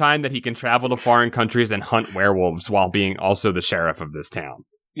vacation time that he can travel to foreign countries and hunt werewolves while being also the sheriff of this town.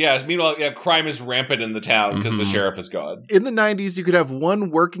 Yeah, meanwhile, crime is rampant in the town because the sheriff is gone. In the 90s, you could have one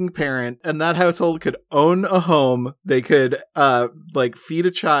working parent, and that household could own a home. They could, feed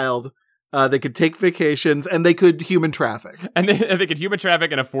a child. They could take vacations, and they could human traffic. And they could human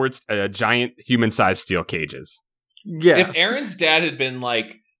traffic and afford giant human-sized steel cages. Yeah. If Aaron's dad had been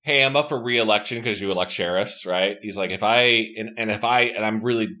like, hey, I'm up for re-election because you elect sheriffs, right? He's like, I'm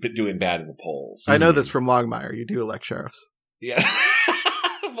really doing bad in the polls. I know this from Longmire. You do elect sheriffs. Yeah.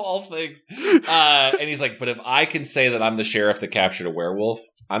 Of all things. And he's like, but if I can say that I'm the sheriff that captured a werewolf,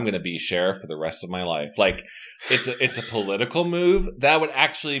 I'm going to be sheriff for the rest of my life. Like, it's a political move. That would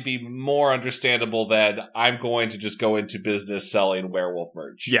actually be more understandable than I'm going to just go into business selling werewolf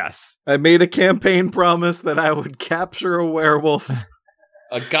merch. Yes. I made a campaign promise that I would capture a werewolf.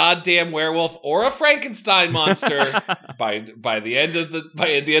 A goddamn werewolf or a Frankenstein monster by the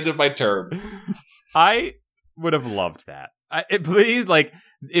end of my term. I would have loved that. Please, like,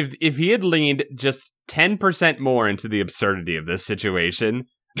 if he had leaned just 10% more into the absurdity of this situation,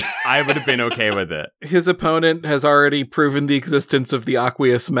 I would have been okay with it. His opponent has already proven the existence of the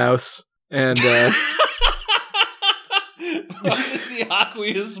aqueous mouse, and what is the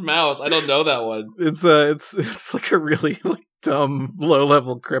aqueous mouse? I don't know that one. It's like a really dumb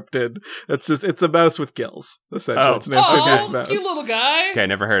low-level cryptid. It's a mouse with gills, essentially. It's an amphibious mouse. Cute little guy. Okay,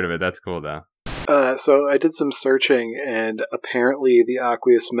 never heard of it. That's cool though. So I did some searching, and apparently the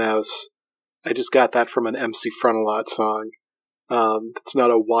aqueous mouse, I just got that from an MC Frontalot song. It's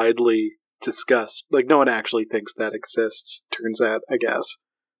not a widely discussed, like, no one actually thinks that exists, turns out, I guess.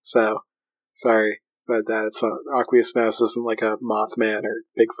 So, sorry about that. It's not, aqueous mouse isn't like a Mothman or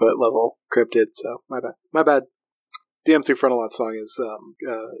Bigfoot level cryptid, so my bad. The MC Frontalot song is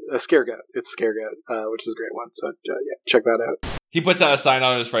a Scaregoat. It's Scaregoat, which is a great one, so yeah, check that out. He puts out a sign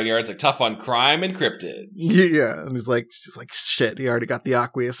on his front yard. It's like tough on crime and cryptids. Yeah, and she's like, shit, he already got the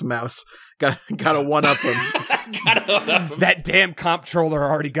aqueous mouse. Gotta one-up him. Gotta one-up him. That damn comptroller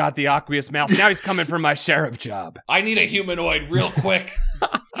already got the aqueous mouse. Now he's coming for my sheriff job. I need a humanoid real quick.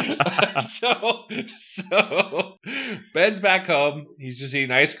 So Ben's back home. He's just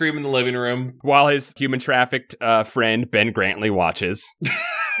eating ice cream in the living room. While his human trafficked friend, Ben Grantley, watches.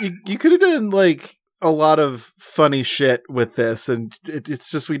 You could have done, like, a lot of funny shit with this, and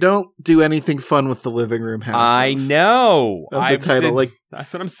it's just we don't do anything fun with the living room half. I know. Of the title, like,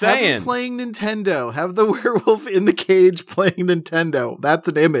 that's what I'm have saying. him playing Nintendo. Have the werewolf in the cage playing Nintendo. That's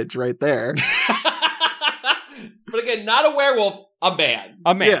an image right there. But again, not a werewolf, a man.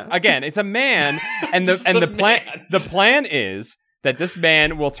 A man. Yeah. Again, it's a man, and the plan is that this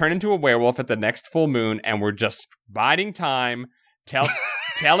man will turn into a werewolf at the next full moon, and we're just biding time,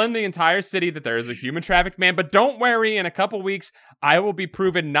 telling the entire city that there is a human trafficked man. But don't worry, in a couple weeks, I will be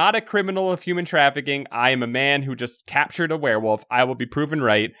proven not a criminal of human trafficking. I am a man who just captured a werewolf. I will be proven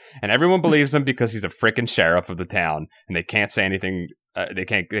right, and everyone believes him because he's a frickin' sheriff of the town, and they can't say anything. They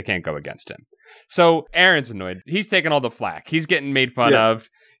can't go against him. So Aaron's annoyed. He's taking all the flack. He's getting made fun of.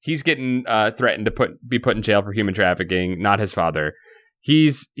 He's getting threatened to be put in jail for human trafficking. Not his father.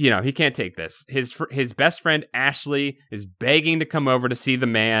 He can't take this. His best friend Ashley is begging to come over to see the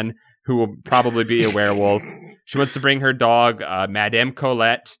man who will probably be a werewolf. She wants to bring her dog, Madame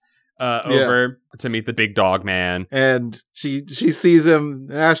Colette, over to meet the big dog man. And she sees him.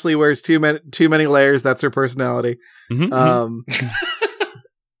 Ashley wears too many layers. That's her personality. Mm-hmm.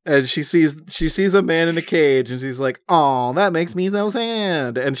 And she sees a man in a cage, and she's like, "Oh, that makes me so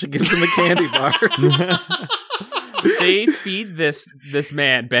sad." And she gives him a candy bar. They feed this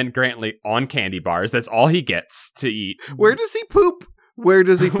man, Ben Grantley, on candy bars. That's all he gets to eat. Where does he poop? Where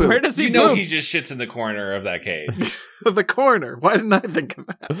does he poop? Where does he know poop? he just shits in the corner of that cage. The corner. Why didn't I think of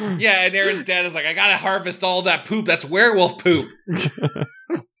that? Yeah, and Aaron's dad is like, I gotta harvest all that poop. That's werewolf poop.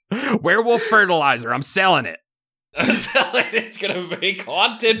 Werewolf fertilizer. I'm selling it. It's gonna make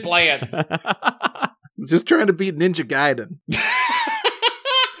haunted plants. Just trying to beat Ninja Gaiden.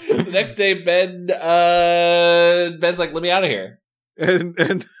 The next day, Ben's like, let me out of here.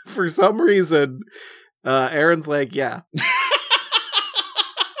 And for some reason, Aaron's like, yeah.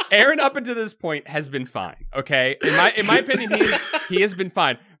 Aaron, up until this point, has been fine. Okay, in my opinion, he has been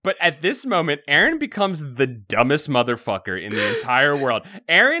fine. But at this moment, Aaron becomes the dumbest motherfucker in the entire world.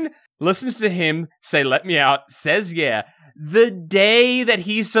 Aaron listens to him say, "Let me out," says, "Yeah," the day that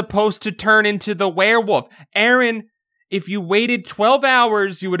he's supposed to turn into the werewolf. Aaron, if you waited 12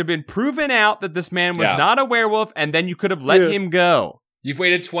 hours, you would have been proven out that this man was not a werewolf, and then you could have let him go. You've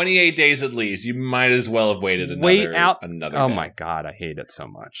waited 28 days at least. You might as well have waited another Oh day. my God, I hate it so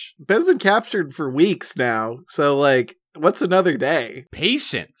much. Ben's been captured for weeks now, so, like, what's another day?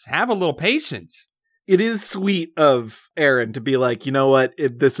 Patience. Have a little patience. It is sweet of Aaron to be like, you know what,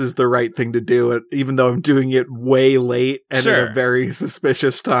 this is the right thing to do, even though I'm doing it way late and at a very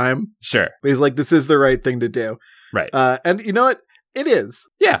suspicious time. Sure. But he's like, this is the right thing to do. Right. And you know what? It is.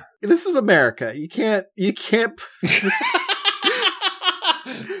 Yeah. This is America. You can't You can't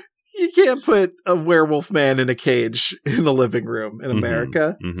put a werewolf man in a cage in the living room in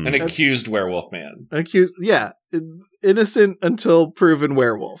America. Mm-hmm. An accused werewolf man. Innocent until proven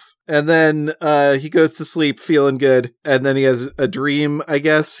werewolf. And then he goes to sleep feeling good, and then he has a dream, I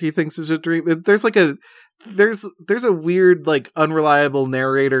guess he thinks is a dream. There's a weird, like, unreliable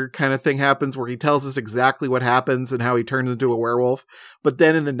narrator kind of thing happens where he tells us exactly what happens and how he turns into a werewolf. But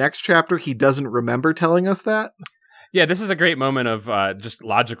then in the next chapter, he doesn't remember telling us that. Yeah, this is a great moment of just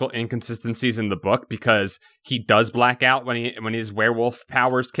logical inconsistencies in the book, because he does black out when his werewolf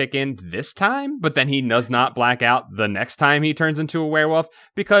powers kick in this time, but then he does not black out the next time he turns into a werewolf,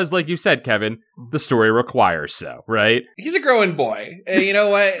 because, like you said, Kevin, the story requires so, right? He's a growing boy, and you know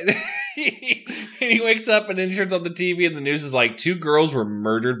what? he wakes up and then he turns on the TV and the news is like 2 girls were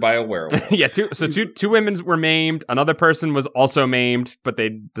murdered by a werewolf. Yeah, two women were maimed. Another person was also maimed, but they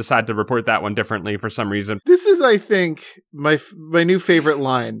decided to report that one differently for some reason. This is, I think, my new favorite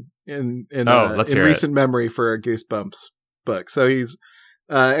line in recent memory for a Goosebumps book. So he's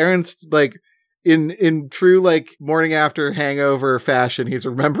Aaron's like in true, like, morning after hangover fashion, he's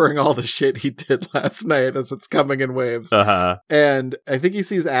remembering all the shit he did last night as it's coming in waves. And I think he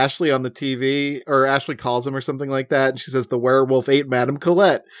sees Ashley on the TV, or Ashley calls him or something like that, and she says, "The werewolf ate Madame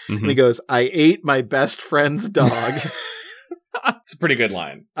Colette." And he goes, "I ate my best friend's dog." It's a pretty good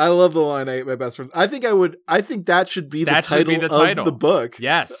line. I love the line, "I ate my best friend." I think that should be the title of the book.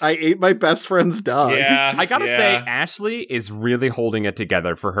 Yes. I ate my best friend's dog. Yeah. I gotta say, Ashley is really holding it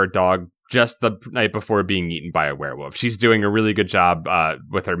together for her dog just the night before being eaten by a werewolf. She's doing a really good job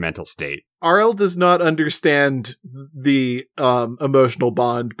with her mental state. Arl does not understand the emotional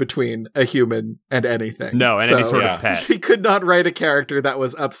bond between a human and anything. No, and any sort of pet. He could not write a character that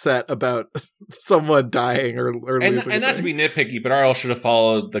was upset about someone dying or losing. And not to be nitpicky, but Arl should have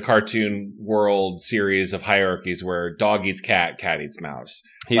followed the cartoon world series of hierarchies where dog eats cat, cat eats mouse.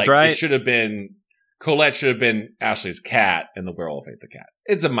 He's right. It should have been Colette should have been Ashley's cat, and the werewolf ate the cat.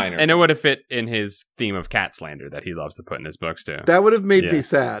 It's a minor. And it would have fit in his theme of cat slander that he loves to put in his books, too. That would have made me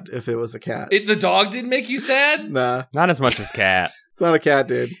sad if it was a cat. The dog didn't make you sad? Nah. Not as much as cat. It's not a cat,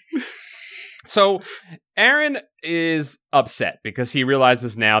 dude. So Aaron is upset because he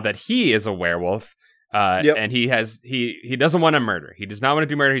realizes now that he is a werewolf. And he doesn't want to murder. He does not want to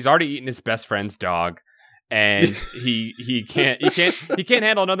do murder. He's already eaten his best friend's dog. And he can't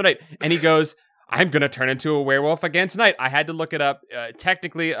handle another night. And he goes, I'm going to turn into a werewolf again tonight. I had to look it up.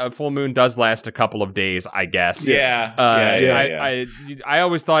 Technically, a full moon does last a couple of days, I guess. Yeah. I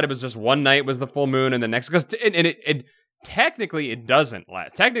always thought it was just one night was the full moon, and the next goes. And technically, it doesn't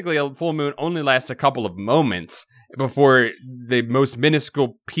last. Technically, a full moon only lasts a couple of moments before the most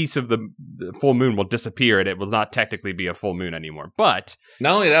minuscule piece of the full moon will disappear, and it will not technically be a full moon anymore. But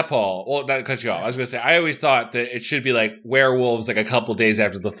not only that, Paul. Well, that cuts you off. I was going to say, I always thought that it should be like werewolves, like a couple days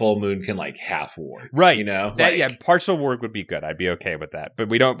after the full moon can like half warp, right? You know, partial warp would be good. I'd be okay with that. But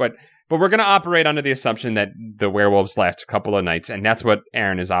we don't. But we're going to operate under the assumption that the werewolves last a couple of nights, and that's what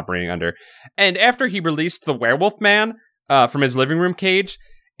Aaron is operating under. And after he released the werewolf man from his living room cage,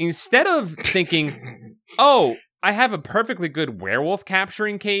 instead of thinking, oh, I have a perfectly good werewolf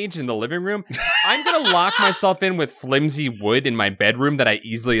capturing cage in the living room, I'm going to lock myself in with flimsy wood in my bedroom that I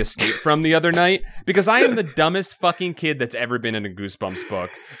easily escaped from the other night, because I am the dumbest fucking kid that's ever been in a Goosebumps book.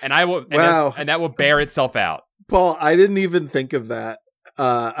 And I will, and that will bear itself out. Paul, I didn't even think of that.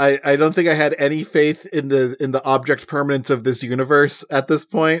 I don't think I had any faith in the object permanence of this universe at this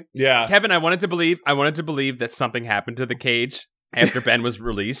point. Yeah. Kevin, I wanted to believe that something happened to the cage after Ben was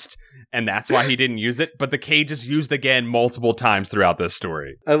released, and that's why he didn't use it, but the cage is used again multiple times throughout this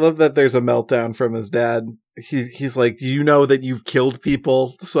story. I love that there's a meltdown from his dad. He's like, do you know that you've killed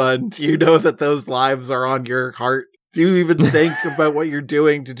people, son? Do you know that those lives are on your heart? Do you even think about what you're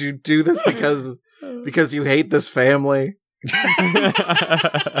doing? Did you do this because you hate this family?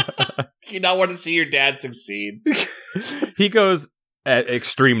 You not want to see your dad succeed. He goes at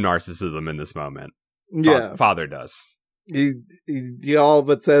extreme narcissism in this moment. Yeah. Father does. He all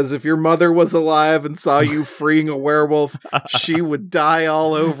but says, if your mother was alive and saw you freeing a werewolf, she would die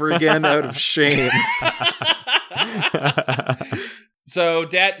all over again out of shame. So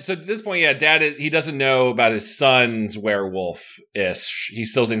at this point, Dad he doesn't know about his son's werewolf-ish. He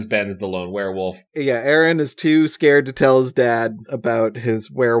still thinks Ben's the lone werewolf. Yeah, Aaron is too scared to tell his dad about his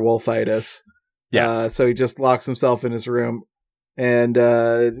werewolfitis. Yes. So he just locks himself in his room. And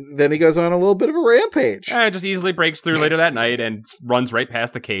then he goes on a little bit of a rampage. Just easily breaks through later that night and runs right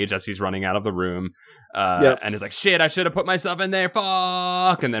past the cage as he's running out of the room. And is like, shit, I should have put myself in there.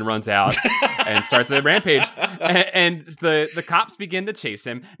 Fuck. And then runs out and starts a rampage. And the cops begin to chase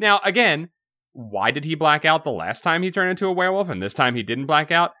him. Now, again, why did he black out the last time he turned into a werewolf and this time he didn't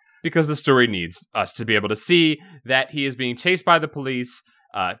black out? Because the story needs us to be able to see that he is being chased by the police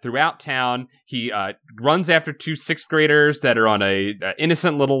throughout town. He runs after two sixth graders that are on a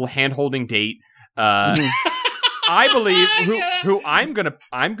innocent little hand-holding date. I believe who I'm gonna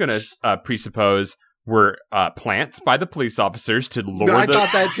presuppose were plants by the police officers to lure. I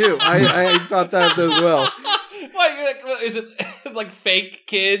thought that too. I thought that as well. Like, is it like fake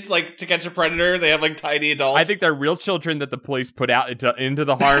kids, like To Catch a Predator? They have like tiny adults. I think they're real children that the police put out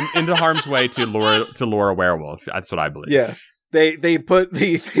into harm's way to lure a werewolf. That's what I believe. Yeah. They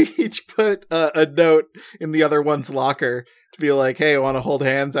each put a note in the other one's locker to be like, hey, I want to hold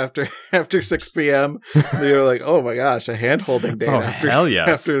hands after 6 p.m. They were like, oh my gosh, a hand holding date hell yes.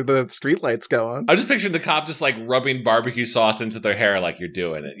 after the streetlights go on. I'm just picturing the cop just like rubbing barbecue sauce into their hair like, you're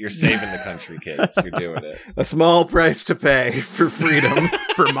doing it. You're saving the country, kids. You're doing it. A small price to pay for freedom.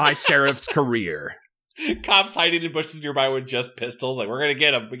 For my sheriff's career. Cops hiding in bushes nearby with just pistols. Like, we're gonna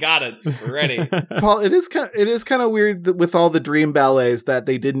get him. We got it. We're ready. Paul, it is kind of weird that with all the dream ballets that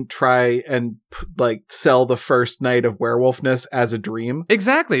they didn't try and like sell the first night of werewolfness as a dream.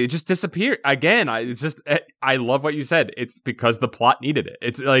 Exactly, it just disappeared again. I love what you said. It's because the plot needed it.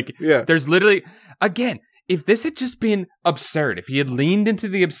 It's like there's literally again. If this had just been absurd, if he had leaned into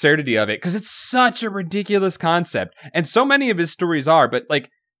the absurdity of it, because it's such a ridiculous concept, and so many of his stories are, but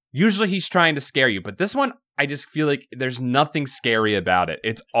like. Usually he's trying to scare you, but this one, I just feel like there's nothing scary about it.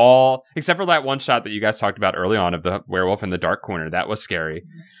 It's all, except for that one shot that you guys talked about early on of the werewolf in the dark corner. That was scary.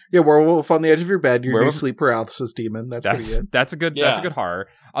 Yeah, werewolf on the edge of your bed, your new sleep paralysis demon. That's pretty good. That's a good horror.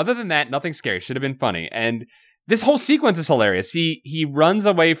 Other than that, nothing scary. Should have been funny. And this whole sequence is hilarious. He runs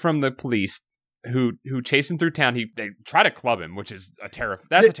away from the police who chase him through town. They try to club him, which is a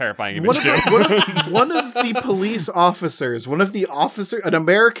terrifying image. One of the police officers, an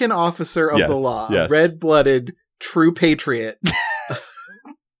American officer of the law, red-blooded, true patriot,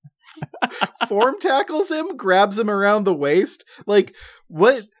 form tackles him, grabs him around the waist. Like,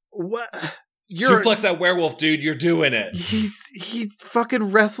 what? Suplex that werewolf, dude. You're doing it. He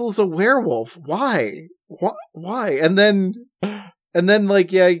fucking wrestles a werewolf. Why? Why? And then,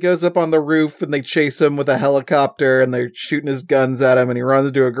 he goes up on the roof and they chase him with a helicopter and they're shooting his guns at him and he runs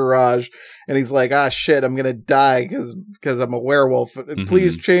into a garage and he's like, shit, I'm gonna die because I'm a werewolf.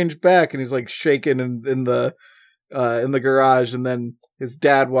 Please change back. And he's like shaking in the garage, and then his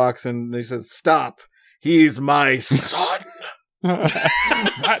dad walks in and he says, "Stop. He's my son."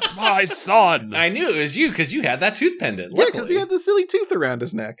 That's my son. I knew it was you because you had that tooth pendant. Yeah, because he had the silly tooth around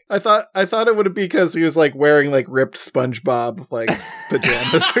his neck. I thought it would be because he was like wearing like ripped SpongeBob like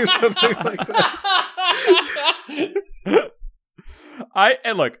pajamas or something like that.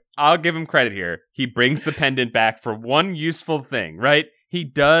 And look, I'll give him credit here. He brings the pendant back for one useful thing, right? He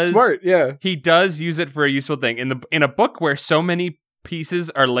does. Smart, yeah. He does use it for a useful thing. In a book where so many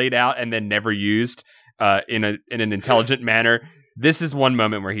pieces are laid out and then never used in an intelligent manner, this is one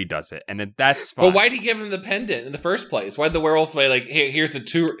moment where he does it, and that's fine. But why'd he give him the pendant in the first place? Why'd the werewolf be like, "Hey, here's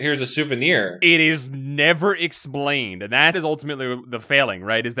a souvenir"? It is never explained, and that is ultimately the failing,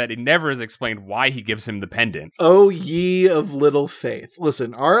 right? Is that it never is explained why he gives him the pendant. Oh, ye of little faith!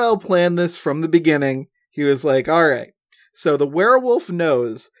 Listen, RL planned this from the beginning. He was like, "All right, so the werewolf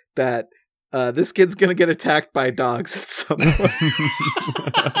knows that this kid's gonna get attacked by dogs at some point."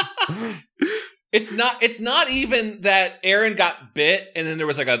 It's not even that Aaron got bit and then there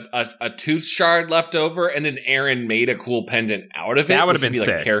was like a tooth shard left over and then Aaron made a cool pendant out of it. That would have been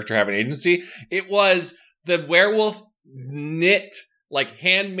sick. Like character having agency. It was the werewolf knit, like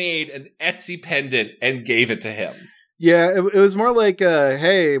handmade an Etsy pendant and gave it to him. Yeah, it was more like,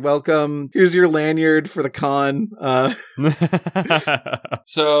 hey, welcome. Here's your lanyard for the con.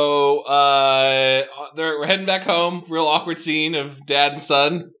 So we're heading back home. Real awkward scene of dad and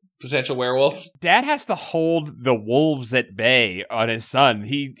son. Potential werewolf. Dad has to hold the wolves at bay on his son.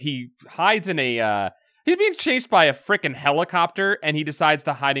 He hides in a he's being chased by a freaking helicopter, and he decides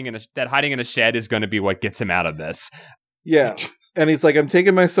that hiding in a shed is going to be what gets him out of this. Yeah, and he's like, "I'm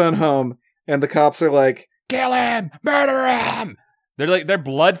taking my son home," and the cops are like, "Kill him, murder him." They're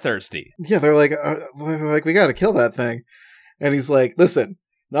bloodthirsty. Yeah, they're like, we got to kill that thing, and he's like, "Listen,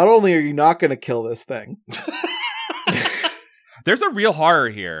 not only are you not going to kill this thing." There's a real horror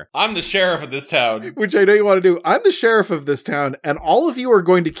here. I'm the sheriff of this town. Which I know you want to do. I'm the sheriff of this town, and all of you are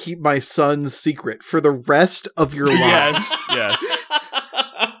going to keep my son's secret for the rest of your lives. Yes.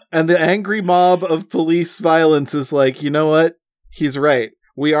 And the angry mob of police violence is like, you know what? He's right.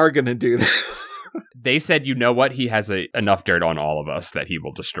 We are going to do this. They said, you know what? He has enough dirt on all of us that he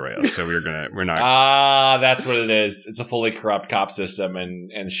will destroy us. So we're not. That's what it is. It's a fully corrupt cop system,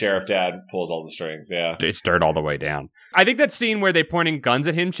 and Sheriff Dad pulls all the strings. Yeah, it's dirt all the way down. I think that scene where they're pointing guns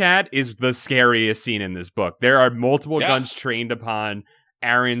at him, Chad, is the scariest scene in this book. There are multiple guns trained upon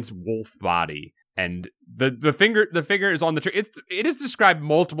Aaron's wolf body. And the finger is on the trigger. It is described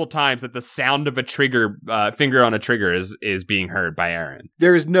multiple times that the sound of a trigger finger on a trigger is being heard by Aaron.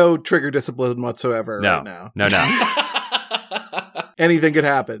 There is no trigger discipline whatsoever right now. No. Anything could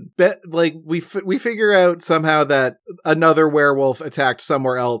happen. Like we figure out somehow that another werewolf attacked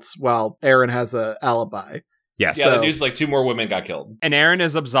somewhere else while Aaron has a alibi. Yes. Yeah, the news is like 2 more women got killed. And Aaron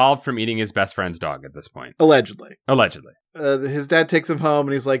is absolved from eating his best friend's dog at this point. Allegedly. His dad takes him home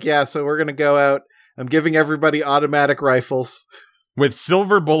and he's like, yeah, so we're going to go out. I'm giving everybody automatic rifles. With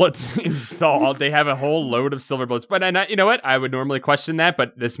silver bullets installed. They have a whole load of silver bullets. But you know what? I would normally question that,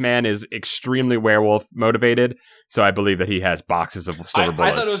 but this man is extremely werewolf motivated. So I believe that he has boxes of silver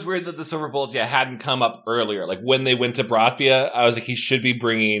bullets. I thought it was weird that the silver bullets hadn't come up earlier. Like when they went to Brathia, I was like, he should be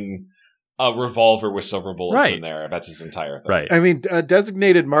bringing a revolver with silver bullets in there. That's his entire thing. Right. I mean, a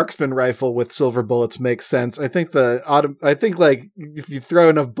designated marksman rifle with silver bullets makes sense. I think like if you throw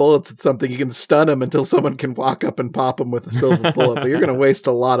enough bullets at something, you can stun them until someone can walk up and pop them with a silver bullet. But you're going to waste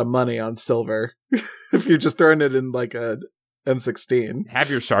a lot of money on silver if you're just throwing it in like a M16. Have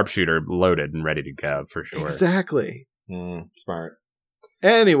your sharpshooter loaded and ready to go for sure. Exactly. Smart.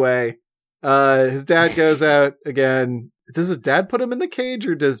 Anyway, his dad goes out again. does his dad put him in the cage,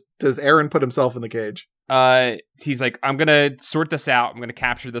 or does Aaron put himself in the cage? He's like, I'm gonna sort this out. I'm gonna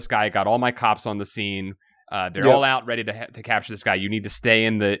capture this guy. I got all my cops on the scene. They're all out ready to capture this guy. You need to stay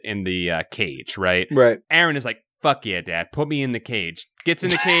in the cage, right? Right. Aaron is like, fuck yeah, Dad. Put me in the cage. Gets in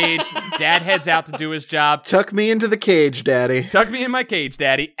the cage. Dad heads out to do his job. Tuck me into the cage, Daddy. Tuck me in my cage,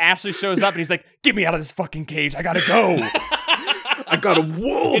 Daddy. Ashley shows up and he's like, get me out of this fucking cage. I gotta go. I got a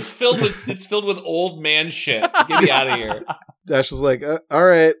wolf. It's filled with old man shit. Get me out of here. Ashley's like, all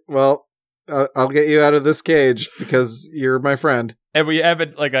right, well, I'll get you out of this cage because you're my friend. And we have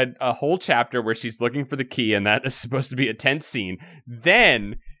a whole chapter where she's looking for the key, and that is supposed to be a tense scene.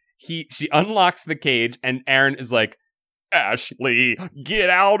 Then she unlocks the cage, and Aaron is like, Ashley, get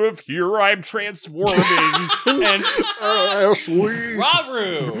out of here! I'm transforming. And Ashley,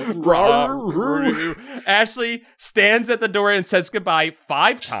 Raru. Ashley stands at the door and says goodbye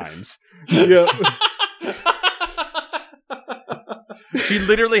 5 times. Yeah. She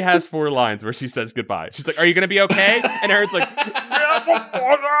literally has 4 lines where she says goodbye. She's like, are you going to be okay? And Aaron's like,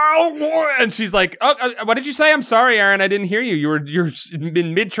 and she's like, oh, what did you say? I'm sorry, Aaron. I didn't hear you. You're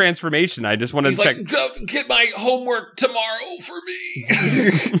in mid-transformation. I just want to check. Like, go get my homework tomorrow for me.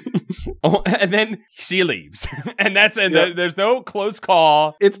 And then she leaves. And that's it. Yep. There's no close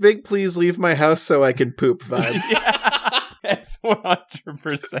call. It's big, please leave my house so I can poop vibes. Yeah. That's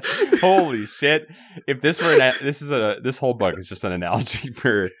 100%. Holy shit! If this were this whole book is just an analogy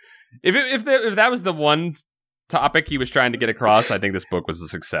for if that was the one topic he was trying to get across, I think this book was a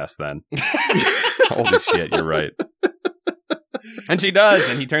success. Then, holy shit, you're right. And she does,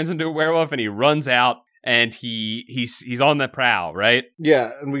 and he turns into a werewolf, and he runs out, and he's on the prowl, right? Yeah,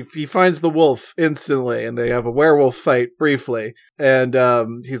 and he finds the wolf instantly, and they have a werewolf fight briefly. And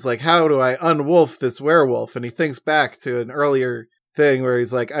he's like, how do I unwolf this werewolf? And he thinks back to an earlier thing where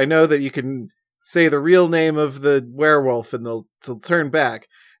he's like, I know that you can say the real name of the werewolf and they'll turn back.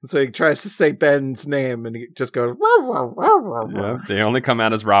 And so he tries to say Ben's name, and he just goes, yeah, they only come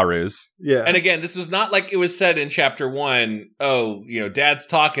out as Rarus. Yeah. And again, this was not like it was said in chapter 1, Dad's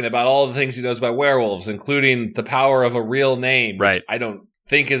talking about all the things he knows about werewolves, including the power of a real name, right? Which I don't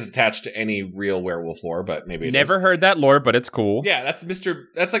think is attached to any real werewolf lore, but maybe it Never is. heard that lore, but it's cool. Yeah, that's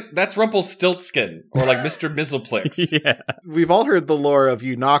Rumpelstiltskin, or like Mr. Mizzleplix. Yeah. We've all heard the lore of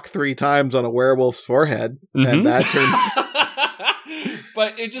you knock 3 times on a werewolf's forehead, and that turns...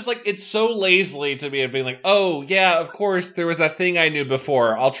 But it just it's so lazily to me of being like, oh yeah, of course there was a thing I knew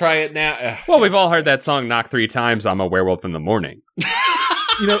before. I'll try it now. Ugh. Well, we've all heard that song "Knock 3 Times." I'm a werewolf in the morning.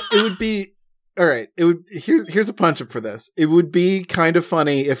 It would be all right. It would here's a punch up for this. It would be kind of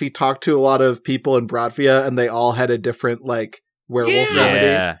funny if he talked to a lot of people in Bratvia and they all had a different werewolf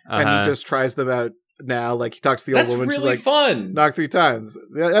remedy, and he just tries them out. Now, he talks to the old woman. That's she's really like, fun. Knock 3 times.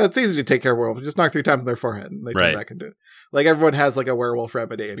 It's easy to take care of werewolves. Just knock 3 times on their forehead, and they come back and do it. Everyone has a werewolf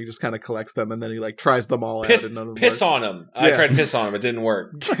remedy, and he just kind of collects them, and then he tries them all out. And none of them piss on him. Yeah. I tried to piss on him. It didn't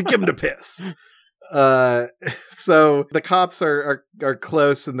work. Give him to piss. So the cops are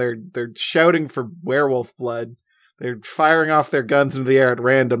close, and they're shouting for werewolf blood. They're firing off their guns into the air at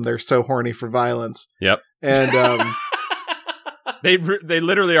random. They're so horny for violence. Yep. And They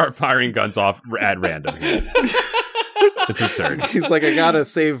literally are firing guns off at random. It's absurd. He's like, I gotta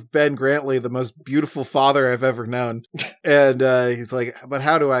save Ben Grantley, the most beautiful father I've ever known. And he's like, but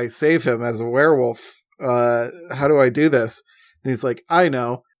how do I save him as a werewolf? How do I do this? And he's like, I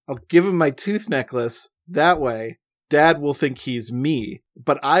know. I'll give him my tooth necklace. That way, Dad will think he's me,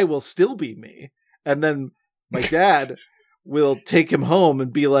 but I will still be me. And then my dad will take him home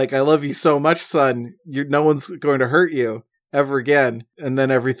and be like, I love you so much, son. No one's going to hurt you ever again, and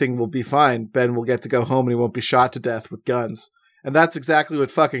then everything will be fine. Ben will get to go home and he won't be shot to death with guns. And that's exactly what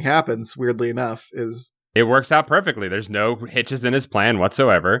fucking happens, weirdly enough, is... It works out perfectly. There's no hitches in his plan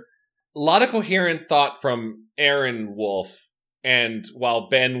whatsoever. A lot of coherent thought from Aaron Wolf, and while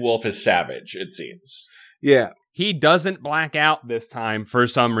Ben Wolf is savage, it seems. Yeah. He doesn't black out this time for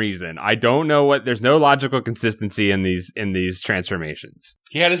some reason. I don't know there's no logical consistency in these transformations.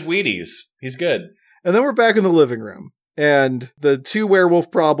 He had his Wheaties. He's good. And then we're back in the living room. And the 2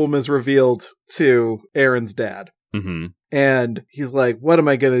 werewolf problem is revealed to Aaron's dad. Mm-hmm. And he's like, what am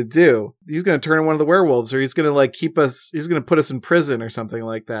I going to do? He's going to turn in one of the werewolves, or he's going to he's going to put us in prison or something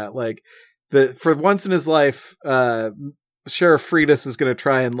like that. For once in his life, Sheriff Freitas is going to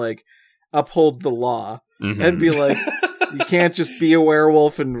try and uphold the law and be like, you can't just be a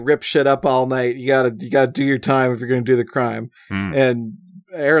werewolf and rip shit up all night. You gotta do your time if you're going to do the crime. And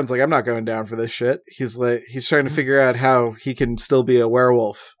Aaron's like, I'm not going down for this shit. He's trying to figure out how he can still be a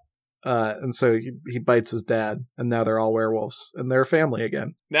werewolf And so he bites his dad, and now they're all werewolves, and they're a family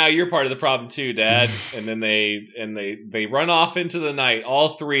again. Now you're part of the problem too, Dad. And then they run off into the night, all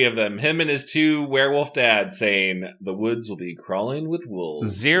three of them, him and his two werewolf dads, saying the woods will be crawling with wolves.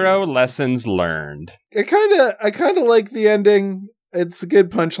 0 lessons learned. I kind of like the ending. It's a good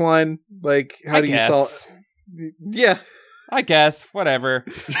punchline. Like, how I do guess. you solve? Yeah. I guess, whatever.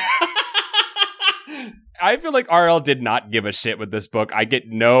 I feel like RL did not give a shit with this book. I get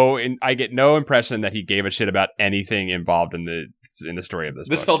no impression that he gave a shit about anything involved in the story of this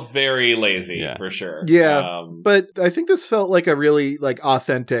book. This felt very lazy, for sure. Yeah, but I think this felt like a really like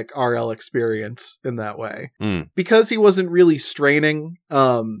authentic RL experience in that way. Because he wasn't really straining.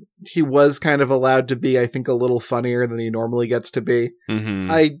 He was kind of allowed to be, I think, a little funnier than he normally gets to be.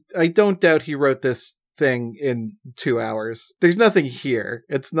 Mm-hmm. I don't doubt he wrote this thing in 2 hours. There's nothing here.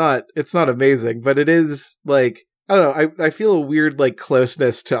 It's not amazing, but it is like, I don't know. I feel a weird like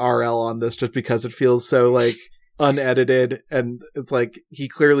closeness to RL on this just because it feels so like unedited, and it's like he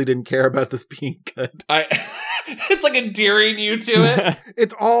clearly didn't care about this being good. It's like endearing you to it.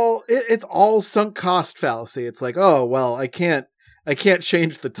 It's all sunk cost fallacy. It's like, oh well, I can't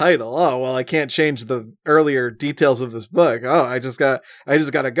change the title. Oh, well, I can't change the earlier details of this book. Oh, I just got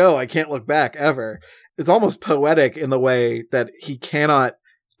to go. I can't look back ever. It's almost poetic in the way that he cannot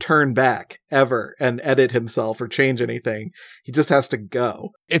turn back ever and edit himself or change anything. He just has to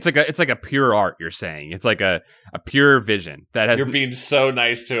go. It's like a pure art, you're saying. It's like a pure vision that has. You're being so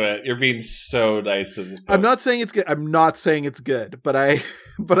nice to it. You're being so nice to this book. I'm not saying it's good. I'm not saying it's good, but I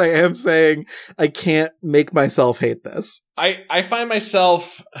am saying I can't make myself hate this. I find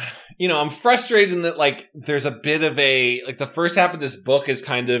myself, I'm frustrated in that, like, there's a bit of the first half of this book is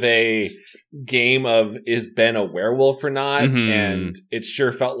kind of a game of, is Ben a werewolf or not? Mm-hmm. And it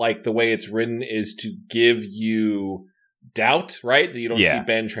sure felt like the way it's written is to give you doubt, right? That you don't see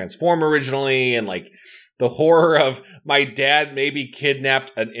Ben transform originally, and like the horror of my dad maybe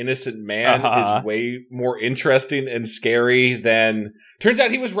kidnapped an innocent man is way more interesting and scary than, turns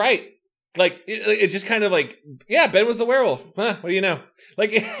out he was right. Like, it just kind of like, yeah, Ben was the werewolf. Huh, what do you know?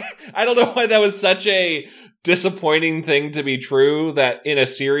 Like, I don't know why that was such a disappointing thing to be true, that in a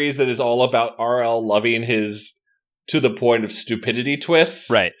series that is all about RL loving his to the point of stupidity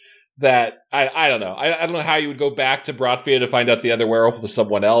twists. Right. That, I don't know. I don't know how you would go back to Brotvia to find out the other werewolf was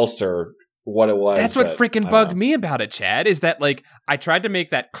someone else or what it was. That's what freaking bugged me about it, Chad, is that, like, I tried to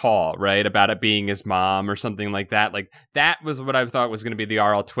make that call, right, about it being his mom or something like that. Like, that was what I thought was going to be the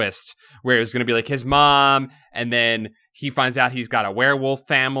RL twist, where it was going to be like his mom, and then he finds out he's got a werewolf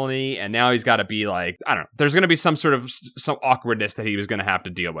family, and now he's got to be like, I don't know, there's going to be some awkwardness that he was going to have to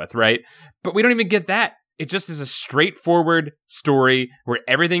deal with, right? But we don't even get that. It just is a straightforward story where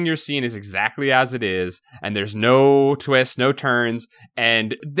everything you're seeing is exactly as it is, and there's no twists, no turns,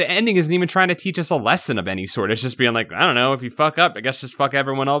 and the ending isn't even trying to teach us a lesson of any sort. It's just being like, I don't know, if you fuck up, I guess just fuck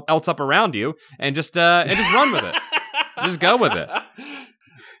everyone else up around you and just run with it. Just go with it.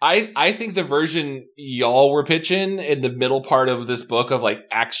 I think the version y'all were pitching in the middle part of this book of like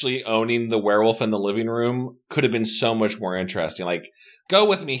actually owning the werewolf in the living room could have been so much more interesting. Like, go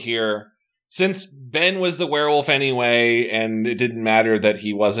with me here. Since Ben was the werewolf anyway, and it didn't matter that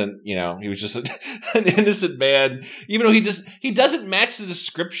he wasn't, he was just an innocent man, even though he doesn't match the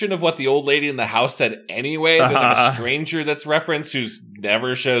description of what the old lady in the house said anyway. There's like a stranger that's referenced who's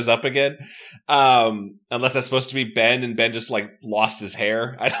never shows up again. Unless that's supposed to be Ben, and Ben just like lost his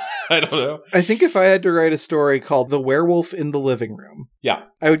hair. I don't know. I think if I had to write a story called The Werewolf in the Living Room,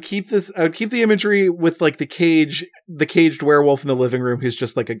 I would keep the imagery with like the caged werewolf in the living room who's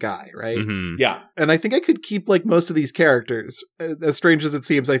just like a guy, right? Mm-hmm. Yeah. And I think I could keep like most of these characters, as strange as it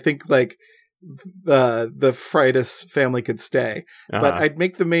seems. I think like the Freitas family could stay, but I'd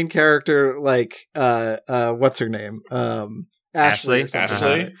make the main character like what's her name? Ashley.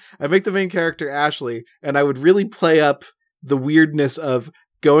 I'd make the main character Ashley, and I would really play up the weirdness of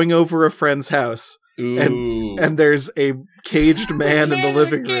going over a friend's house, and there's a caged man in the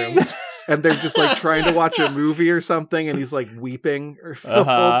living room. And they're just like trying to watch a movie or something, and he's like weeping the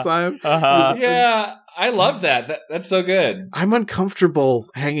whole time. Yeah, I love that. That's so good. I'm uncomfortable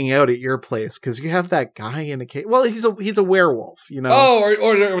hanging out at your place because you have that guy in a cage. Well, he's a werewolf, Oh,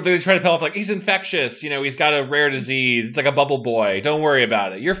 or they try to tell off like he's infectious. He's got a rare disease. It's like a bubble boy. Don't worry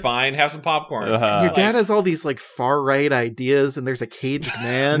about it. You're fine. Have some popcorn. And your dad has all these like far right ideas, and there's a caged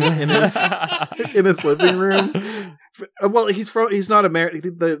man in his living room. Well, he's not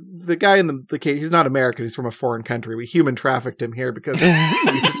American. The guy in the case, he's not American. He's from a foreign country. We human trafficked him here because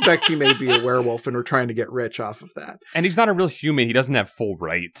we suspect he may be a werewolf, and we're trying to get rich off of that. And he's not a real human. He doesn't have full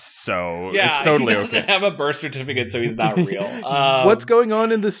rights, so Yeah, it's totally he doesn't okay. have a birth certificate, so he's not real. What's going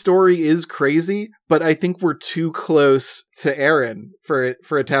on in this story is crazy, but I think we're too close to Aaron for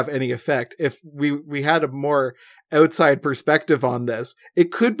it to have any effect. If we had a more outside perspective on this,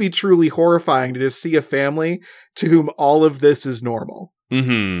 it could be truly horrifying to just see a family to whom all of this is normal.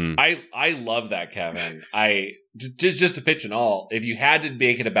 Mm-hmm. I love that, Kevin. Just to pitch and all, if you had to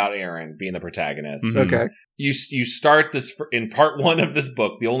make it about Aaron being the protagonist, Mhm. Okay. you start this in part 1 of this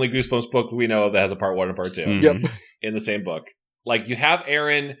book, the only Goosebumps book we know of that has a part 1 and part 2 Mhm. Yep. in the same book. Like, you have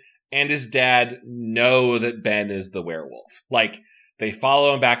Aaron and his dad know that Ben is the werewolf. Like, they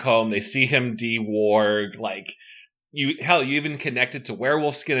follow him back home. They see him de-warg. Like, you even connected to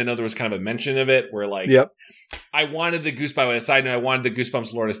werewolf skin. I know there was kind of a mention of it where, like, Yep. I wanted the Goosebumps, side note, I wanted the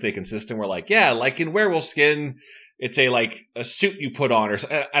Goosebumps lore to stay consistent. We're like, yeah, like in werewolf skin, it's a suit you put on, or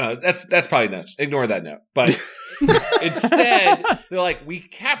I don't know. That's probably nuts. Ignore that note. But instead, they're like, we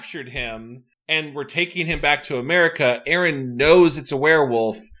captured him and we're taking him back to America. Aaron knows it's a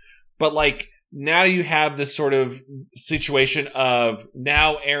werewolf, but like, now you have this sort of situation of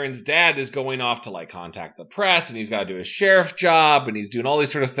now Aaron's dad is going off to like contact the press, and he's got to do his sheriff job, and he's doing all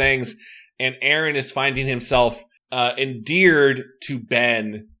these sort of things. And Aaron is finding himself endeared to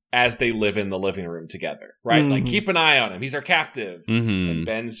Ben as they live in the living room together, right? Like, keep an eye on him. He's our captive. Mm-hmm. And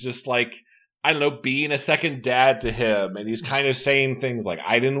Ben's just like, I don't know, being a second dad to him. And he's kind of saying things like,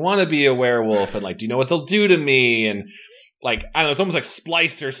 I didn't want to be a werewolf. And like, do you know what they'll do to me? And like, I don't know, it's almost like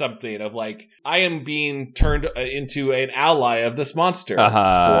Splice or something of like, I am being turned into an ally of this monster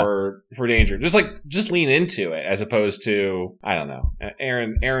for danger. Just lean into it as opposed to, I don't know.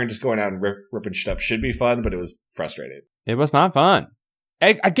 Aaron just going out and ripping shit up should be fun, but it was frustrating. It was not fun.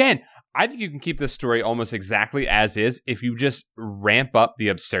 Again, I think you can keep this story almost exactly as is if you just ramp up the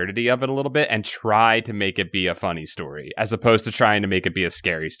absurdity of it a little bit and try to make it be a funny story as opposed to trying to make it be a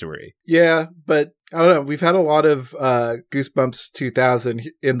scary story. Yeah, but I don't know. We've had a lot of Goosebumps 2000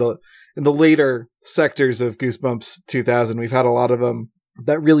 in the later sectors of Goosebumps 2000. We've had a lot of them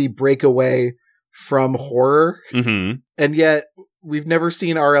that really break away from horror, Mm-hmm. and yet we've never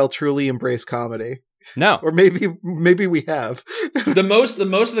seen RL truly embrace comedy. No. Or maybe we have. The most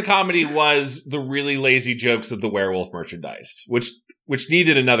of the comedy was the really lazy jokes of the werewolf merchandise, which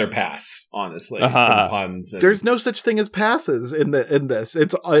needed another pass, honestly. Uh-huh. For the puns. And There's no such thing as passes in this.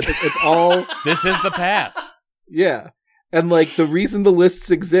 It's all This is the pass. yeah. And like the reason the lists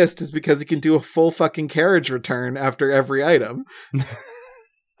exist is because you can do a full fucking carriage return after every item.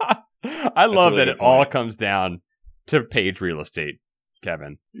 I love really that good it all point. comes down to page real estate,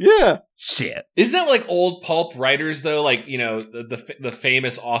 Kevin. Yeah. Shit. Isn't that like old pulp writers though? Like, you know, the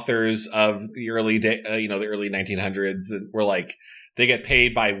famous authors of the early the early 1900s were like, they get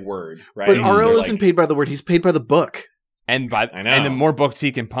paid by word, right? But So RL they're isn't like, paid by the word, he's paid by the book. And I know. and the more books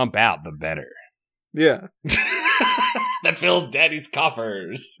he can pump out, the better. Yeah. that fills daddy's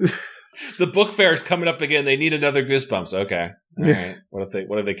coffers. The book fair is coming up again. They need another Goosebumps. Okay. All right. What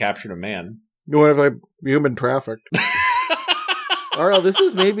if they captured a man? What if I human trafficked? RL, this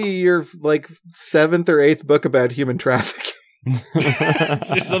is maybe your like 7th or 8th book about human trafficking. Is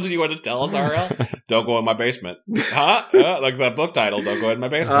there something you want to tell us, RL? Don't go in my basement. Huh? Like that book title, Don't Go in my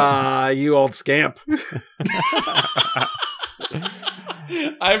basement. You old scamp.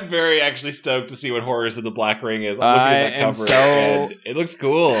 I'm very actually stoked to see what Horrors of the Black Ring is. I'm looking I at that am cover so- and it looks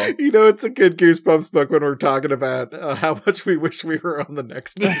cool. You know, it's a good Goosebumps book when we're talking about how much we wish we were on the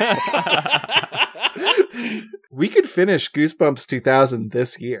next one. We could finish Goosebumps 2000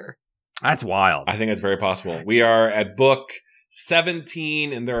 this year. That's wild. I think it's very possible. We are at book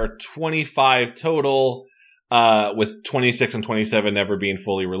 17 and there are 25 total, with 26 and 27 never being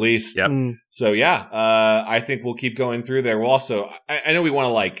fully released. Yep. So yeah, I think we'll keep going through there. We'll also, I know we want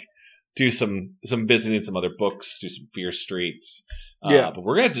to like do some visiting some other books, do some Fear Streets. Yeah. But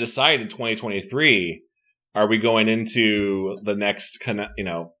we're going to decide in 2023, are we going into the next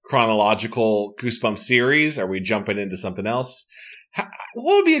chronological Goosebumps series? Are we jumping into something else?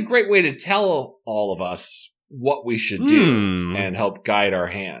 What would be a great way to tell all of us what we should do and help guide our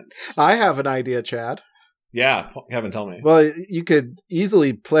hands? I have an idea, Chad. Yeah, Kevin, tell me. Well, you could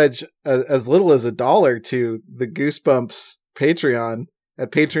easily pledge as little as $1 to the Goosebumps Patreon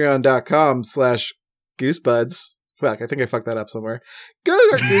at patreon.com/goosebuds. Fuck, I think I fucked that up somewhere. Go to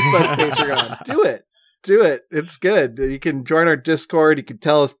our Goosebumps Patreon. Do it. It's good. You can join our Discord. You can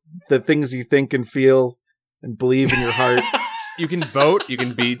tell us the things you think and feel and believe in your heart. You can vote. You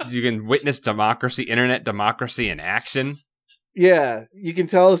can witness democracy, internet democracy in action. Yeah, you can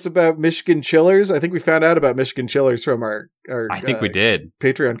tell us about Michigan Chillers. I think we found out about Michigan Chillers from our I think we did.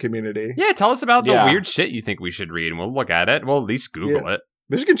 Patreon community. Yeah, tell us about the weird shit you think we should read, and we'll look at it. We'll at least Google it.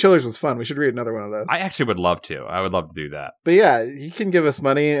 Michigan Chillers was fun. We should read another one of those. I actually would love to. I would love to do that. But yeah, he can give us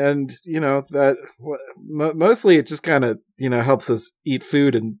money, and that mostly it just kind of helps us eat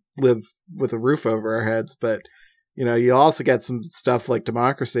food and live with a roof over our heads. But you also get some stuff like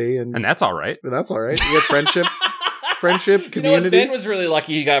democracy, and that's all right. That's all right. You get friendship. Friendship, community. Ben was really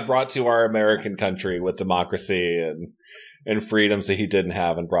lucky he got brought to our American country with democracy and freedoms that he didn't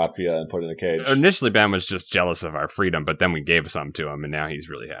have and brought via and put in a cage. Initially, Ben was just jealous of our freedom, but then we gave some to him, and now he's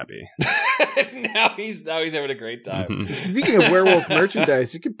really happy. now he's having a great time. Speaking of werewolf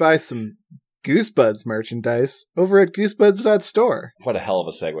merchandise, you could buy some Goosebuds merchandise over at goosebuds.store. What a hell of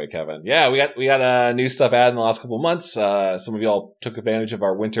a segue, Kevin. Yeah, we got new stuff added in the last couple of months. Some of y'all took advantage of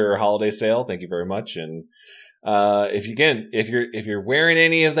our winter holiday sale. Thank you very much. And if you're wearing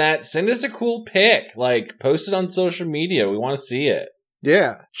any of that, send us a cool pic. Like, post it on social media. We want to see it.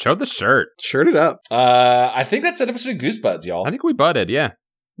 Yeah. Show the shirt. Shirt it up. I think that's an episode of Goosebuds, y'all. I think we butted, yeah.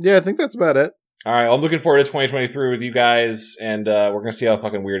 Yeah, I think that's about it. All right, I'm looking forward to 2023 with you guys, and we're gonna see how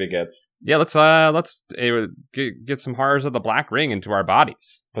fucking weird it gets. Yeah, let's get some horrors of the Black Ring into our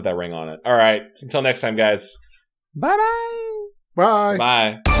bodies. Put that ring on it. All right, until next time, guys. Bye-bye. Bye.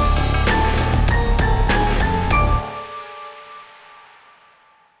 Bye.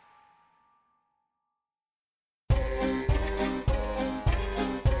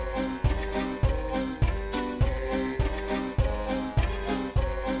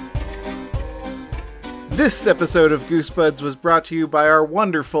 This episode of Goosebuds was brought to you by our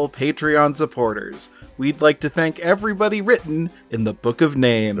wonderful Patreon supporters. We'd like to thank everybody written in the Book of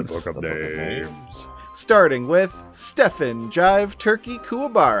Names. The Book of Names. Starting with Stefan Jive Turkey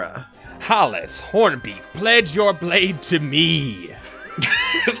Kuwabara. Hollis Hornbeak, pledge your blade to me.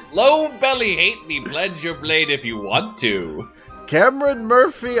 Low belly hate me, pledge your blade if you want to. Cameron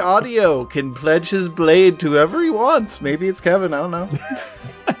Murphy Audio can pledge his blade to whoever he wants. Maybe it's Kevin, I don't know.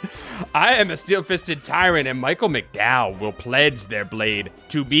 I am a steel-fisted tyrant, and Michael McDowell will pledge their blade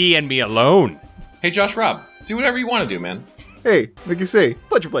to me and me alone. Hey, Josh Robb, do whatever you want to do, man. Hey, Mickey C,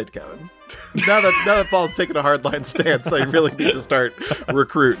 pledge your blade to Kevin. now that Paul's taking a hardline stance, I really need to start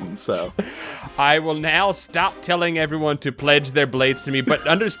recruiting, so. I will now stop telling everyone to pledge their blades to me, but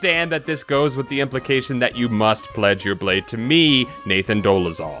understand that this goes with the implication that you must pledge your blade to me, Nathan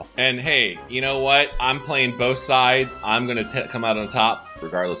Dolezal. And hey, you know what? I'm playing both sides. I'm going to come out on top,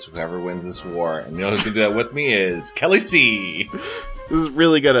 regardless of whoever wins this war. And you know who's going to do that with me is Kelly C. This is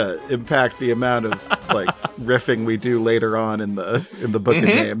really going to impact the amount of riffing we do later on in the Book of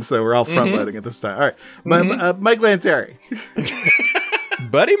Names. So we're all front loading at this time. All right, Mike Lansari,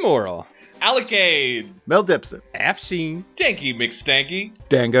 Buddy Morrill, Alicade, Mel Dipson, Afsheen, Danky McStanky,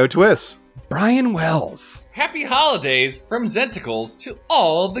 Dango Twiss, Brian Wells. Happy holidays from Zenticles to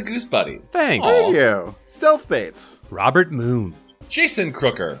all the Goose Buddies. Thanks. Thank you. Stealth Bates, Robert Moon, Jason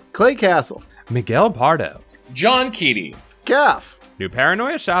Crooker, Clay Castle, Miguel Pardo, John Keaty, Calf, New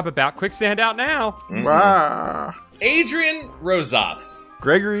Paranoia Shop about Quicksand out now. Rah. Adrian Rosas,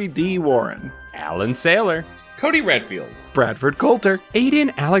 Gregory D. Warren, Alan Saylor, Cody Redfield, Bradford Coulter,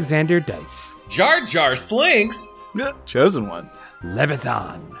 Aiden Alexander Dice, Jar Jar Slinks, Chosen One,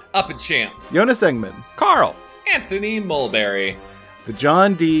 Levithan, Up and Champ, Jonas Engman, Carl, Anthony Mulberry, the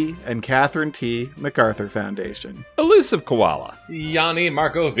John D. and Catherine T. MacArthur Foundation, Elusive Koala, Yanni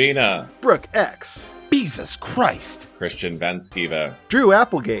Markovina, Brooke X, Jesus Christ, Christian Van Skiva, Drew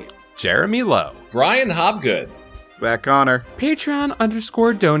Applegate, Jeremy Lowe, Brian Hobgood, Zach Connor,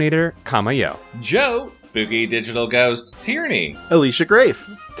 Patreon_donator, Kamayo, Joe, Spooky Digital Ghost, Tierney, Alicia Grafe,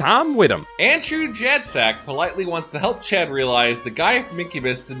 Tom Whittam, Andrew Jadsack politely wants to help Chad realize the guy from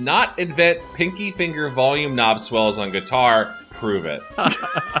Incubus did not invent pinky finger volume knob swells on guitar. Prove it.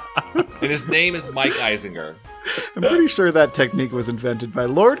 And his name is Mike Eisinger. I'm pretty sure that technique was invented by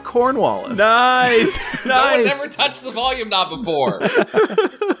Lord Cornwallis. Nice! No one's ever touched the volume knob before.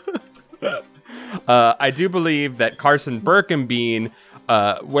 I do believe that Carson Birkenbean,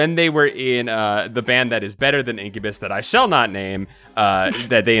 when they were in the band that is better than Incubus, that I shall not name,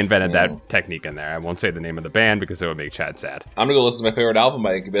 that they invented that technique in there. I won't say the name of the band because it would make Chad sad. I'm going to go listen to my favorite album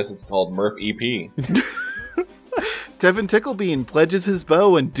by Incubus. It's called Murph EP. Tevin Ticklebean pledges his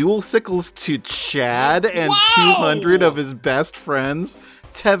bow and dual sickles to Chad and Wow! 200 of his best friends.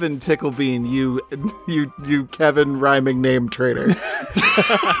 Tevin Ticklebean, you Kevin rhyming name traitor.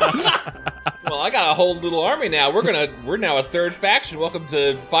 Well, I got a whole little army now. We're now a third faction. Welcome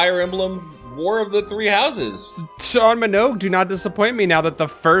to Fire Emblem War of the Three Houses. Sean Minogue, do not disappoint me now that the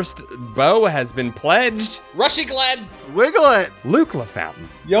first bow has been pledged. Rushy Glenn. Wiggle it. Luke LaFountain.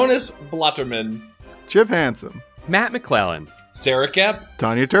 Jonas Blotterman. Chip Hansen. Matt McClellan. Sarah Kemp.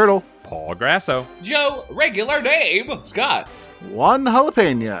 Tanya Turtle. Paul Grasso. Joe Regular Name. Scott. Juan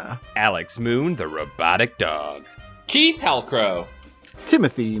Jalapena. Alex Moon, the robotic dog. Keith Halcrow.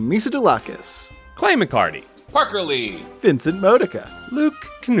 Timothy Misadulakis. Clay McCarty. Parker Lee. Vincent Modica. Luke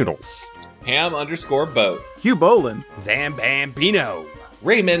Knoodles. Ham_boat. Hugh Bolin. Zambambino.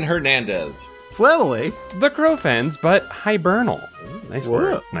 Raymond Hernandez. Flamily. The Crowfens, but hibernal. Ooh, nice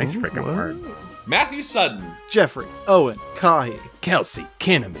word. Whoa. Nice freaking Whoa. word. Matthew Sutton. Jeffrey. Owen. Kahi. Kelsey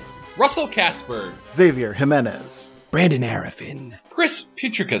Kinnaman. Russell Castberg. Xavier Jimenez. Brandon Arafin. Chris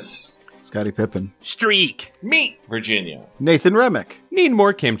Putricus. Scottie Pippen. Streak. Meet Virginia. Nathan Remick. Need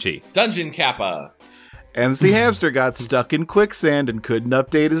more kimchi. Dungeon Kappa. MC Hamster got stuck in quicksand and couldn't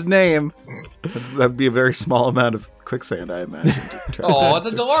update his name. That'd be a very small amount of quicksand, I imagine. Oh, it's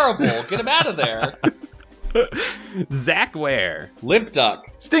adorable. Get him out of there. Zach Ware. Limp Duck.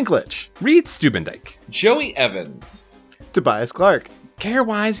 Stinklich. Reed Stubendike. Joey Evans. Tobias Clark.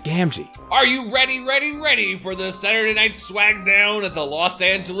 Carewise Gamgee. Are you ready for the Saturday night swag down at the Los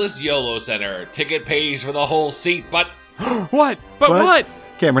Angeles YOLO Center? Ticket pays for the whole seat, but What? But what?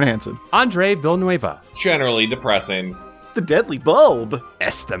 Cameron Hansen. Andre Villanueva. generally depressing. The Deadly Bulb.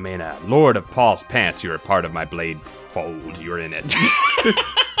 Estamina. Lord of Paul's Pants. You're a part of my blade fold. You're in it.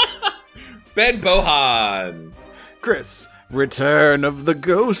 Ben Bohan. Chris. Return of the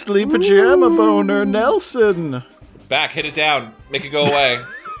ghostly pajama boner Nelson. It's back. Hit it down. Make it go away.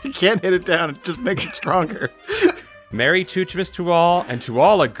 You can't hit it down, it just makes it stronger. Merry Choochmas to all, and to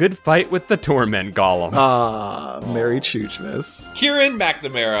all a good fight with the Torment Golem. Ah, Merry Choochmas. Kieran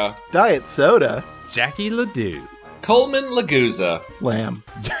McNamara. Diet Soda. Jackie Ledoux. Coleman Laguza. Lamb.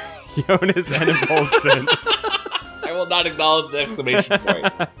 Jonas Ennebolson. I will not acknowledge the exclamation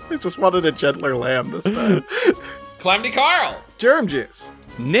point. I just wanted a gentler lamb this time. Calamity Carl. Germ Juice.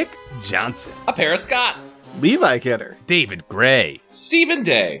 Nick Johnson. A pair of Scots. Levi Kidder. David Gray. Stephen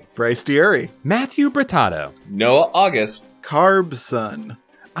Day. Bryce Diuri. Matthew Bertato. Noah August. Carb Sun.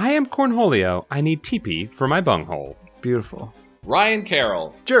 I am Cornholio. I need teepee for my bunghole. Beautiful. Ryan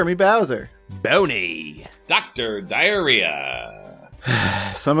Carroll. Jeremy Bowser. Boney. Dr. Diarrhea.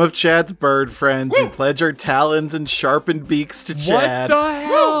 Some of Chad's bird friends who pledge our talons and sharpened beaks to Chad. What the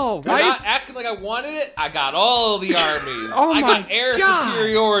hell? I'm not acting like I wanted it. I got all the armies. Oh I my got air God.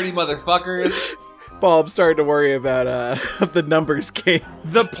 superiority, motherfuckers. Bob's starting to worry about the numbers game.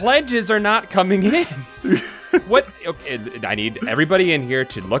 The pledges are not coming in. What? Okay, I need everybody in here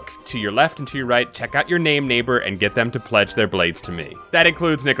to look to your left and to your right, check out your neighbor, and get them to pledge their blades to me. That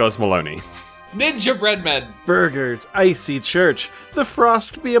includes Nicholas Maloney. Ninja Breadman. Burgers, icy church, the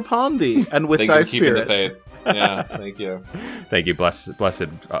frost be upon thee, and with Thank thy you for keeping the spirit. faith. Yeah, thank you. Thank you, blessed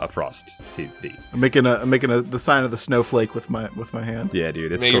Frost. TD. I'm making the sign of the snowflake with my hand. Yeah,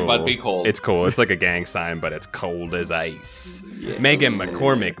 dude, it's May cool. your butt be cold. It's cool. It's like a gang sign, but it's cold as ice. Megan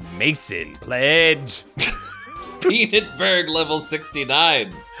McCormick Mason pledge. Peanutberg level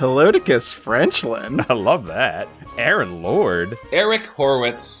 69. Helodicus Frenchland, I love that. Aaron Lord. Eric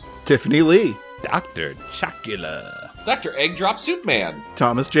Horwitz. Tiffany Lee, Dr. Chocula. Dr. Egg Drop Soup Man.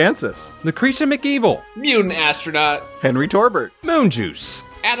 Thomas Jancis, Lucretia McEvil. Mutant Astronaut. Henry Torbert, Moon Juice.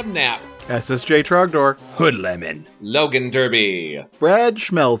 Adam Knapp. SSJ Trogdor, Hood Lemon. Logan Derby. Brad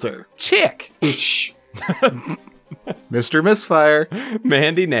Schmelzer, Chick. Mr. Misfire,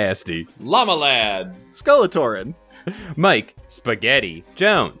 Mandy Nasty. Llama Lad. Skullatorin, Mike Spaghetti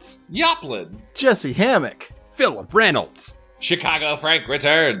Jones. Yoplin. Jesse Hammock, Philip Reynolds. Chicago Frank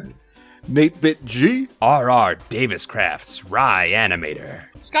returns. Nate Bit G, R.R. Davis Crafts Rye Animator.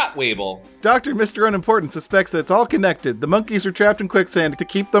 Scott Wable. Dr. Mr. Unimportant suspects that it's all connected. The monkeys are trapped in quicksand to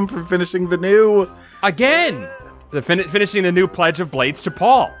keep them from finishing the new... Again! Finishing the new Pledge of Blades to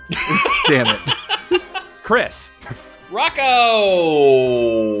Paul. Damn it. Chris.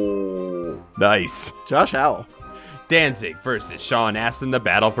 Rocco. Nice. Josh Howell. Danzig versus Sean Astin. The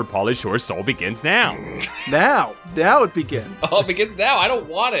battle for Pauly Shore's soul begins now. Now it begins. Oh, it begins now. I don't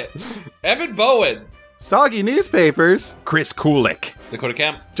want it. Evan Bowen. Soggy newspapers. Chris Kulik. Dakota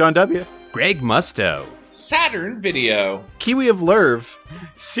Kemp. John W. Greg Musto. Saturn Video. Kiwi of Lerv.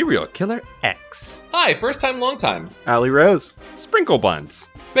 Serial Killer X. Hi, first time, long time. Ali Rose. Sprinkle Buns.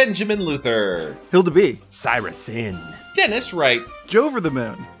 Benjamin Luther. Hilda B. Cyrus Sin. Dennis Wright. Jover the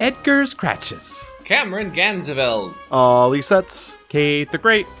Moon. Edgar's Cratchis. Cameron Ganzeveld. Ollie Sutz. Kate the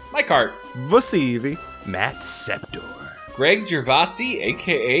Great. Mike Hart. Vasivi. Matt Septor. Greg Gervasi,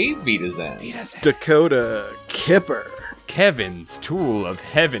 a.k.a. Vitazen. Dakota Kipper. Kevin's Tool of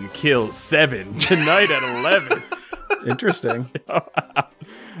Heaven kills 7 tonight at 11. Interesting.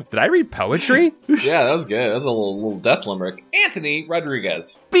 Did I read poetry? Yeah, that was good. That was a little death limerick. Anthony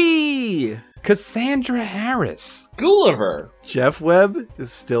Rodriguez. B. Cassandra Harris. Gulliver. Jeff Webb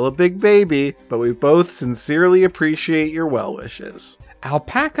is still a big baby, but we both sincerely appreciate your well wishes.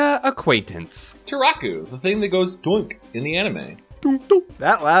 Alpaca Acquaintance. Taraku, the thing that goes doink in the anime.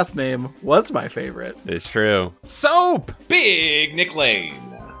 That last name was my favorite. It's true. Soap. Big Nick Lane.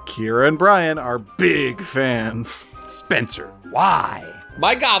 Kira and Brian are big fans. Spencer. Why?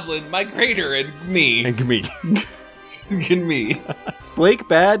 My Goblin, my Crater, and me. And me. And me. Blake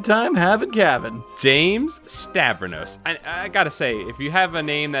Bad Time having Kevin. James Stavronos. I gotta say, if you have a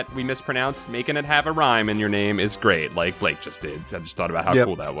name that we mispronounce, making it have a rhyme in your name is great, like Blake just did. I just thought about how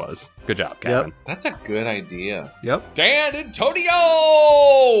cool that was. Good job, Kevin. That's a good idea. Yep. Dan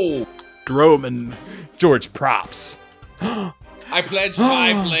Antonio! Droman. George Props. I pledge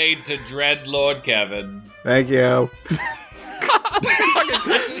my blade to dread Lord Kevin. Thank you.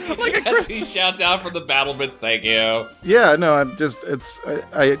 As he shouts out from the battlements, thank you. Yeah, no,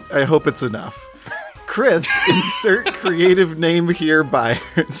 I hope it's enough. Chris, insert creative name here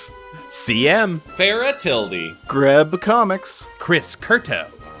buyers. CM. Farrah Tildy. Greb Comics. Chris Curto.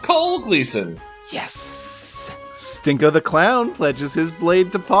 Cole Gleason. Yes. Stinko the Clown pledges his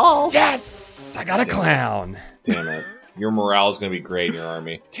blade to Paul. Yes. I got a clown. Damn it. Your morale's gonna be great in your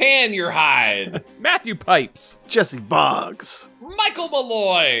army. Tan your hide. Matthew Pipes. Jesse Boggs. Michael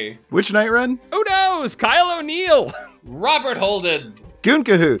Malloy. Which night run? Who knows? Kyle O'Neill. Robert Holden. Goon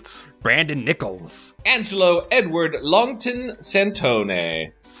Cahoots. Brandon Nichols. Angelo Edward Longton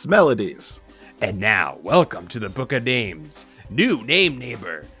Santone. Smelodies. And now, welcome to the Book of Names. New name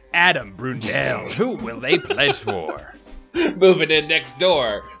neighbor, Adam Brunel. Who will they pledge for? Moving in next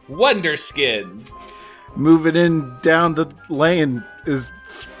door, Wonderskin. Moving in down the lane is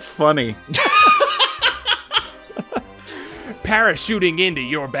funny. Parachuting into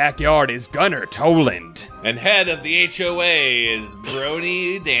your backyard is Gunnar Toland. And head of the HOA is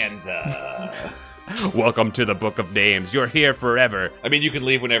Brony Danza. Welcome to the Book of Names. You're here forever. I mean, you can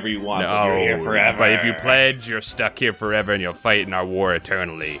leave whenever you want, but you're here forever. But if you pledge, you're stuck here forever and you'll fight in our war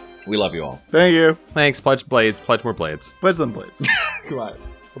eternally. We love you all. Thank you. Thanks. Pledge blades. Pledge more blades. Pledge them blades. Come on.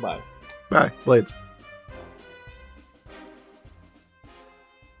 Goodbye. Bye. Blades.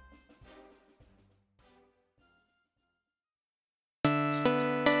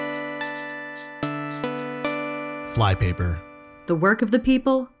 Flypaper. The work of the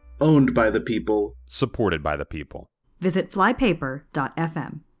people. Owned by the people. Supported by the people. Visit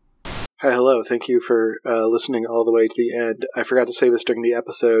flypaper.fm. Hi, hello. Thank you for listening all the way to the end. I forgot to say this during the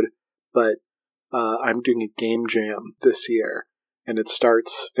episode, but I'm doing a game jam this year, and it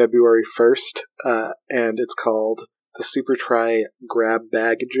starts February 1st, and it's called the Super Try Grab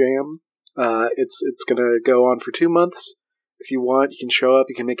Bag Jam. It's going to go on for 2 months. If you want, you can show up,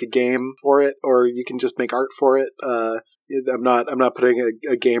 you can make a game for it, or you can just make art for it. I'm not putting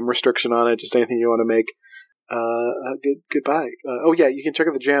a game restriction on it, just anything you want to make. Goodbye. Oh yeah, you can check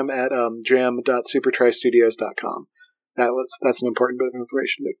out the jam at jam.supertrystudios.com. That's an important bit of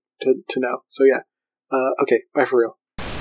information to know. So yeah. Okay, bye for real.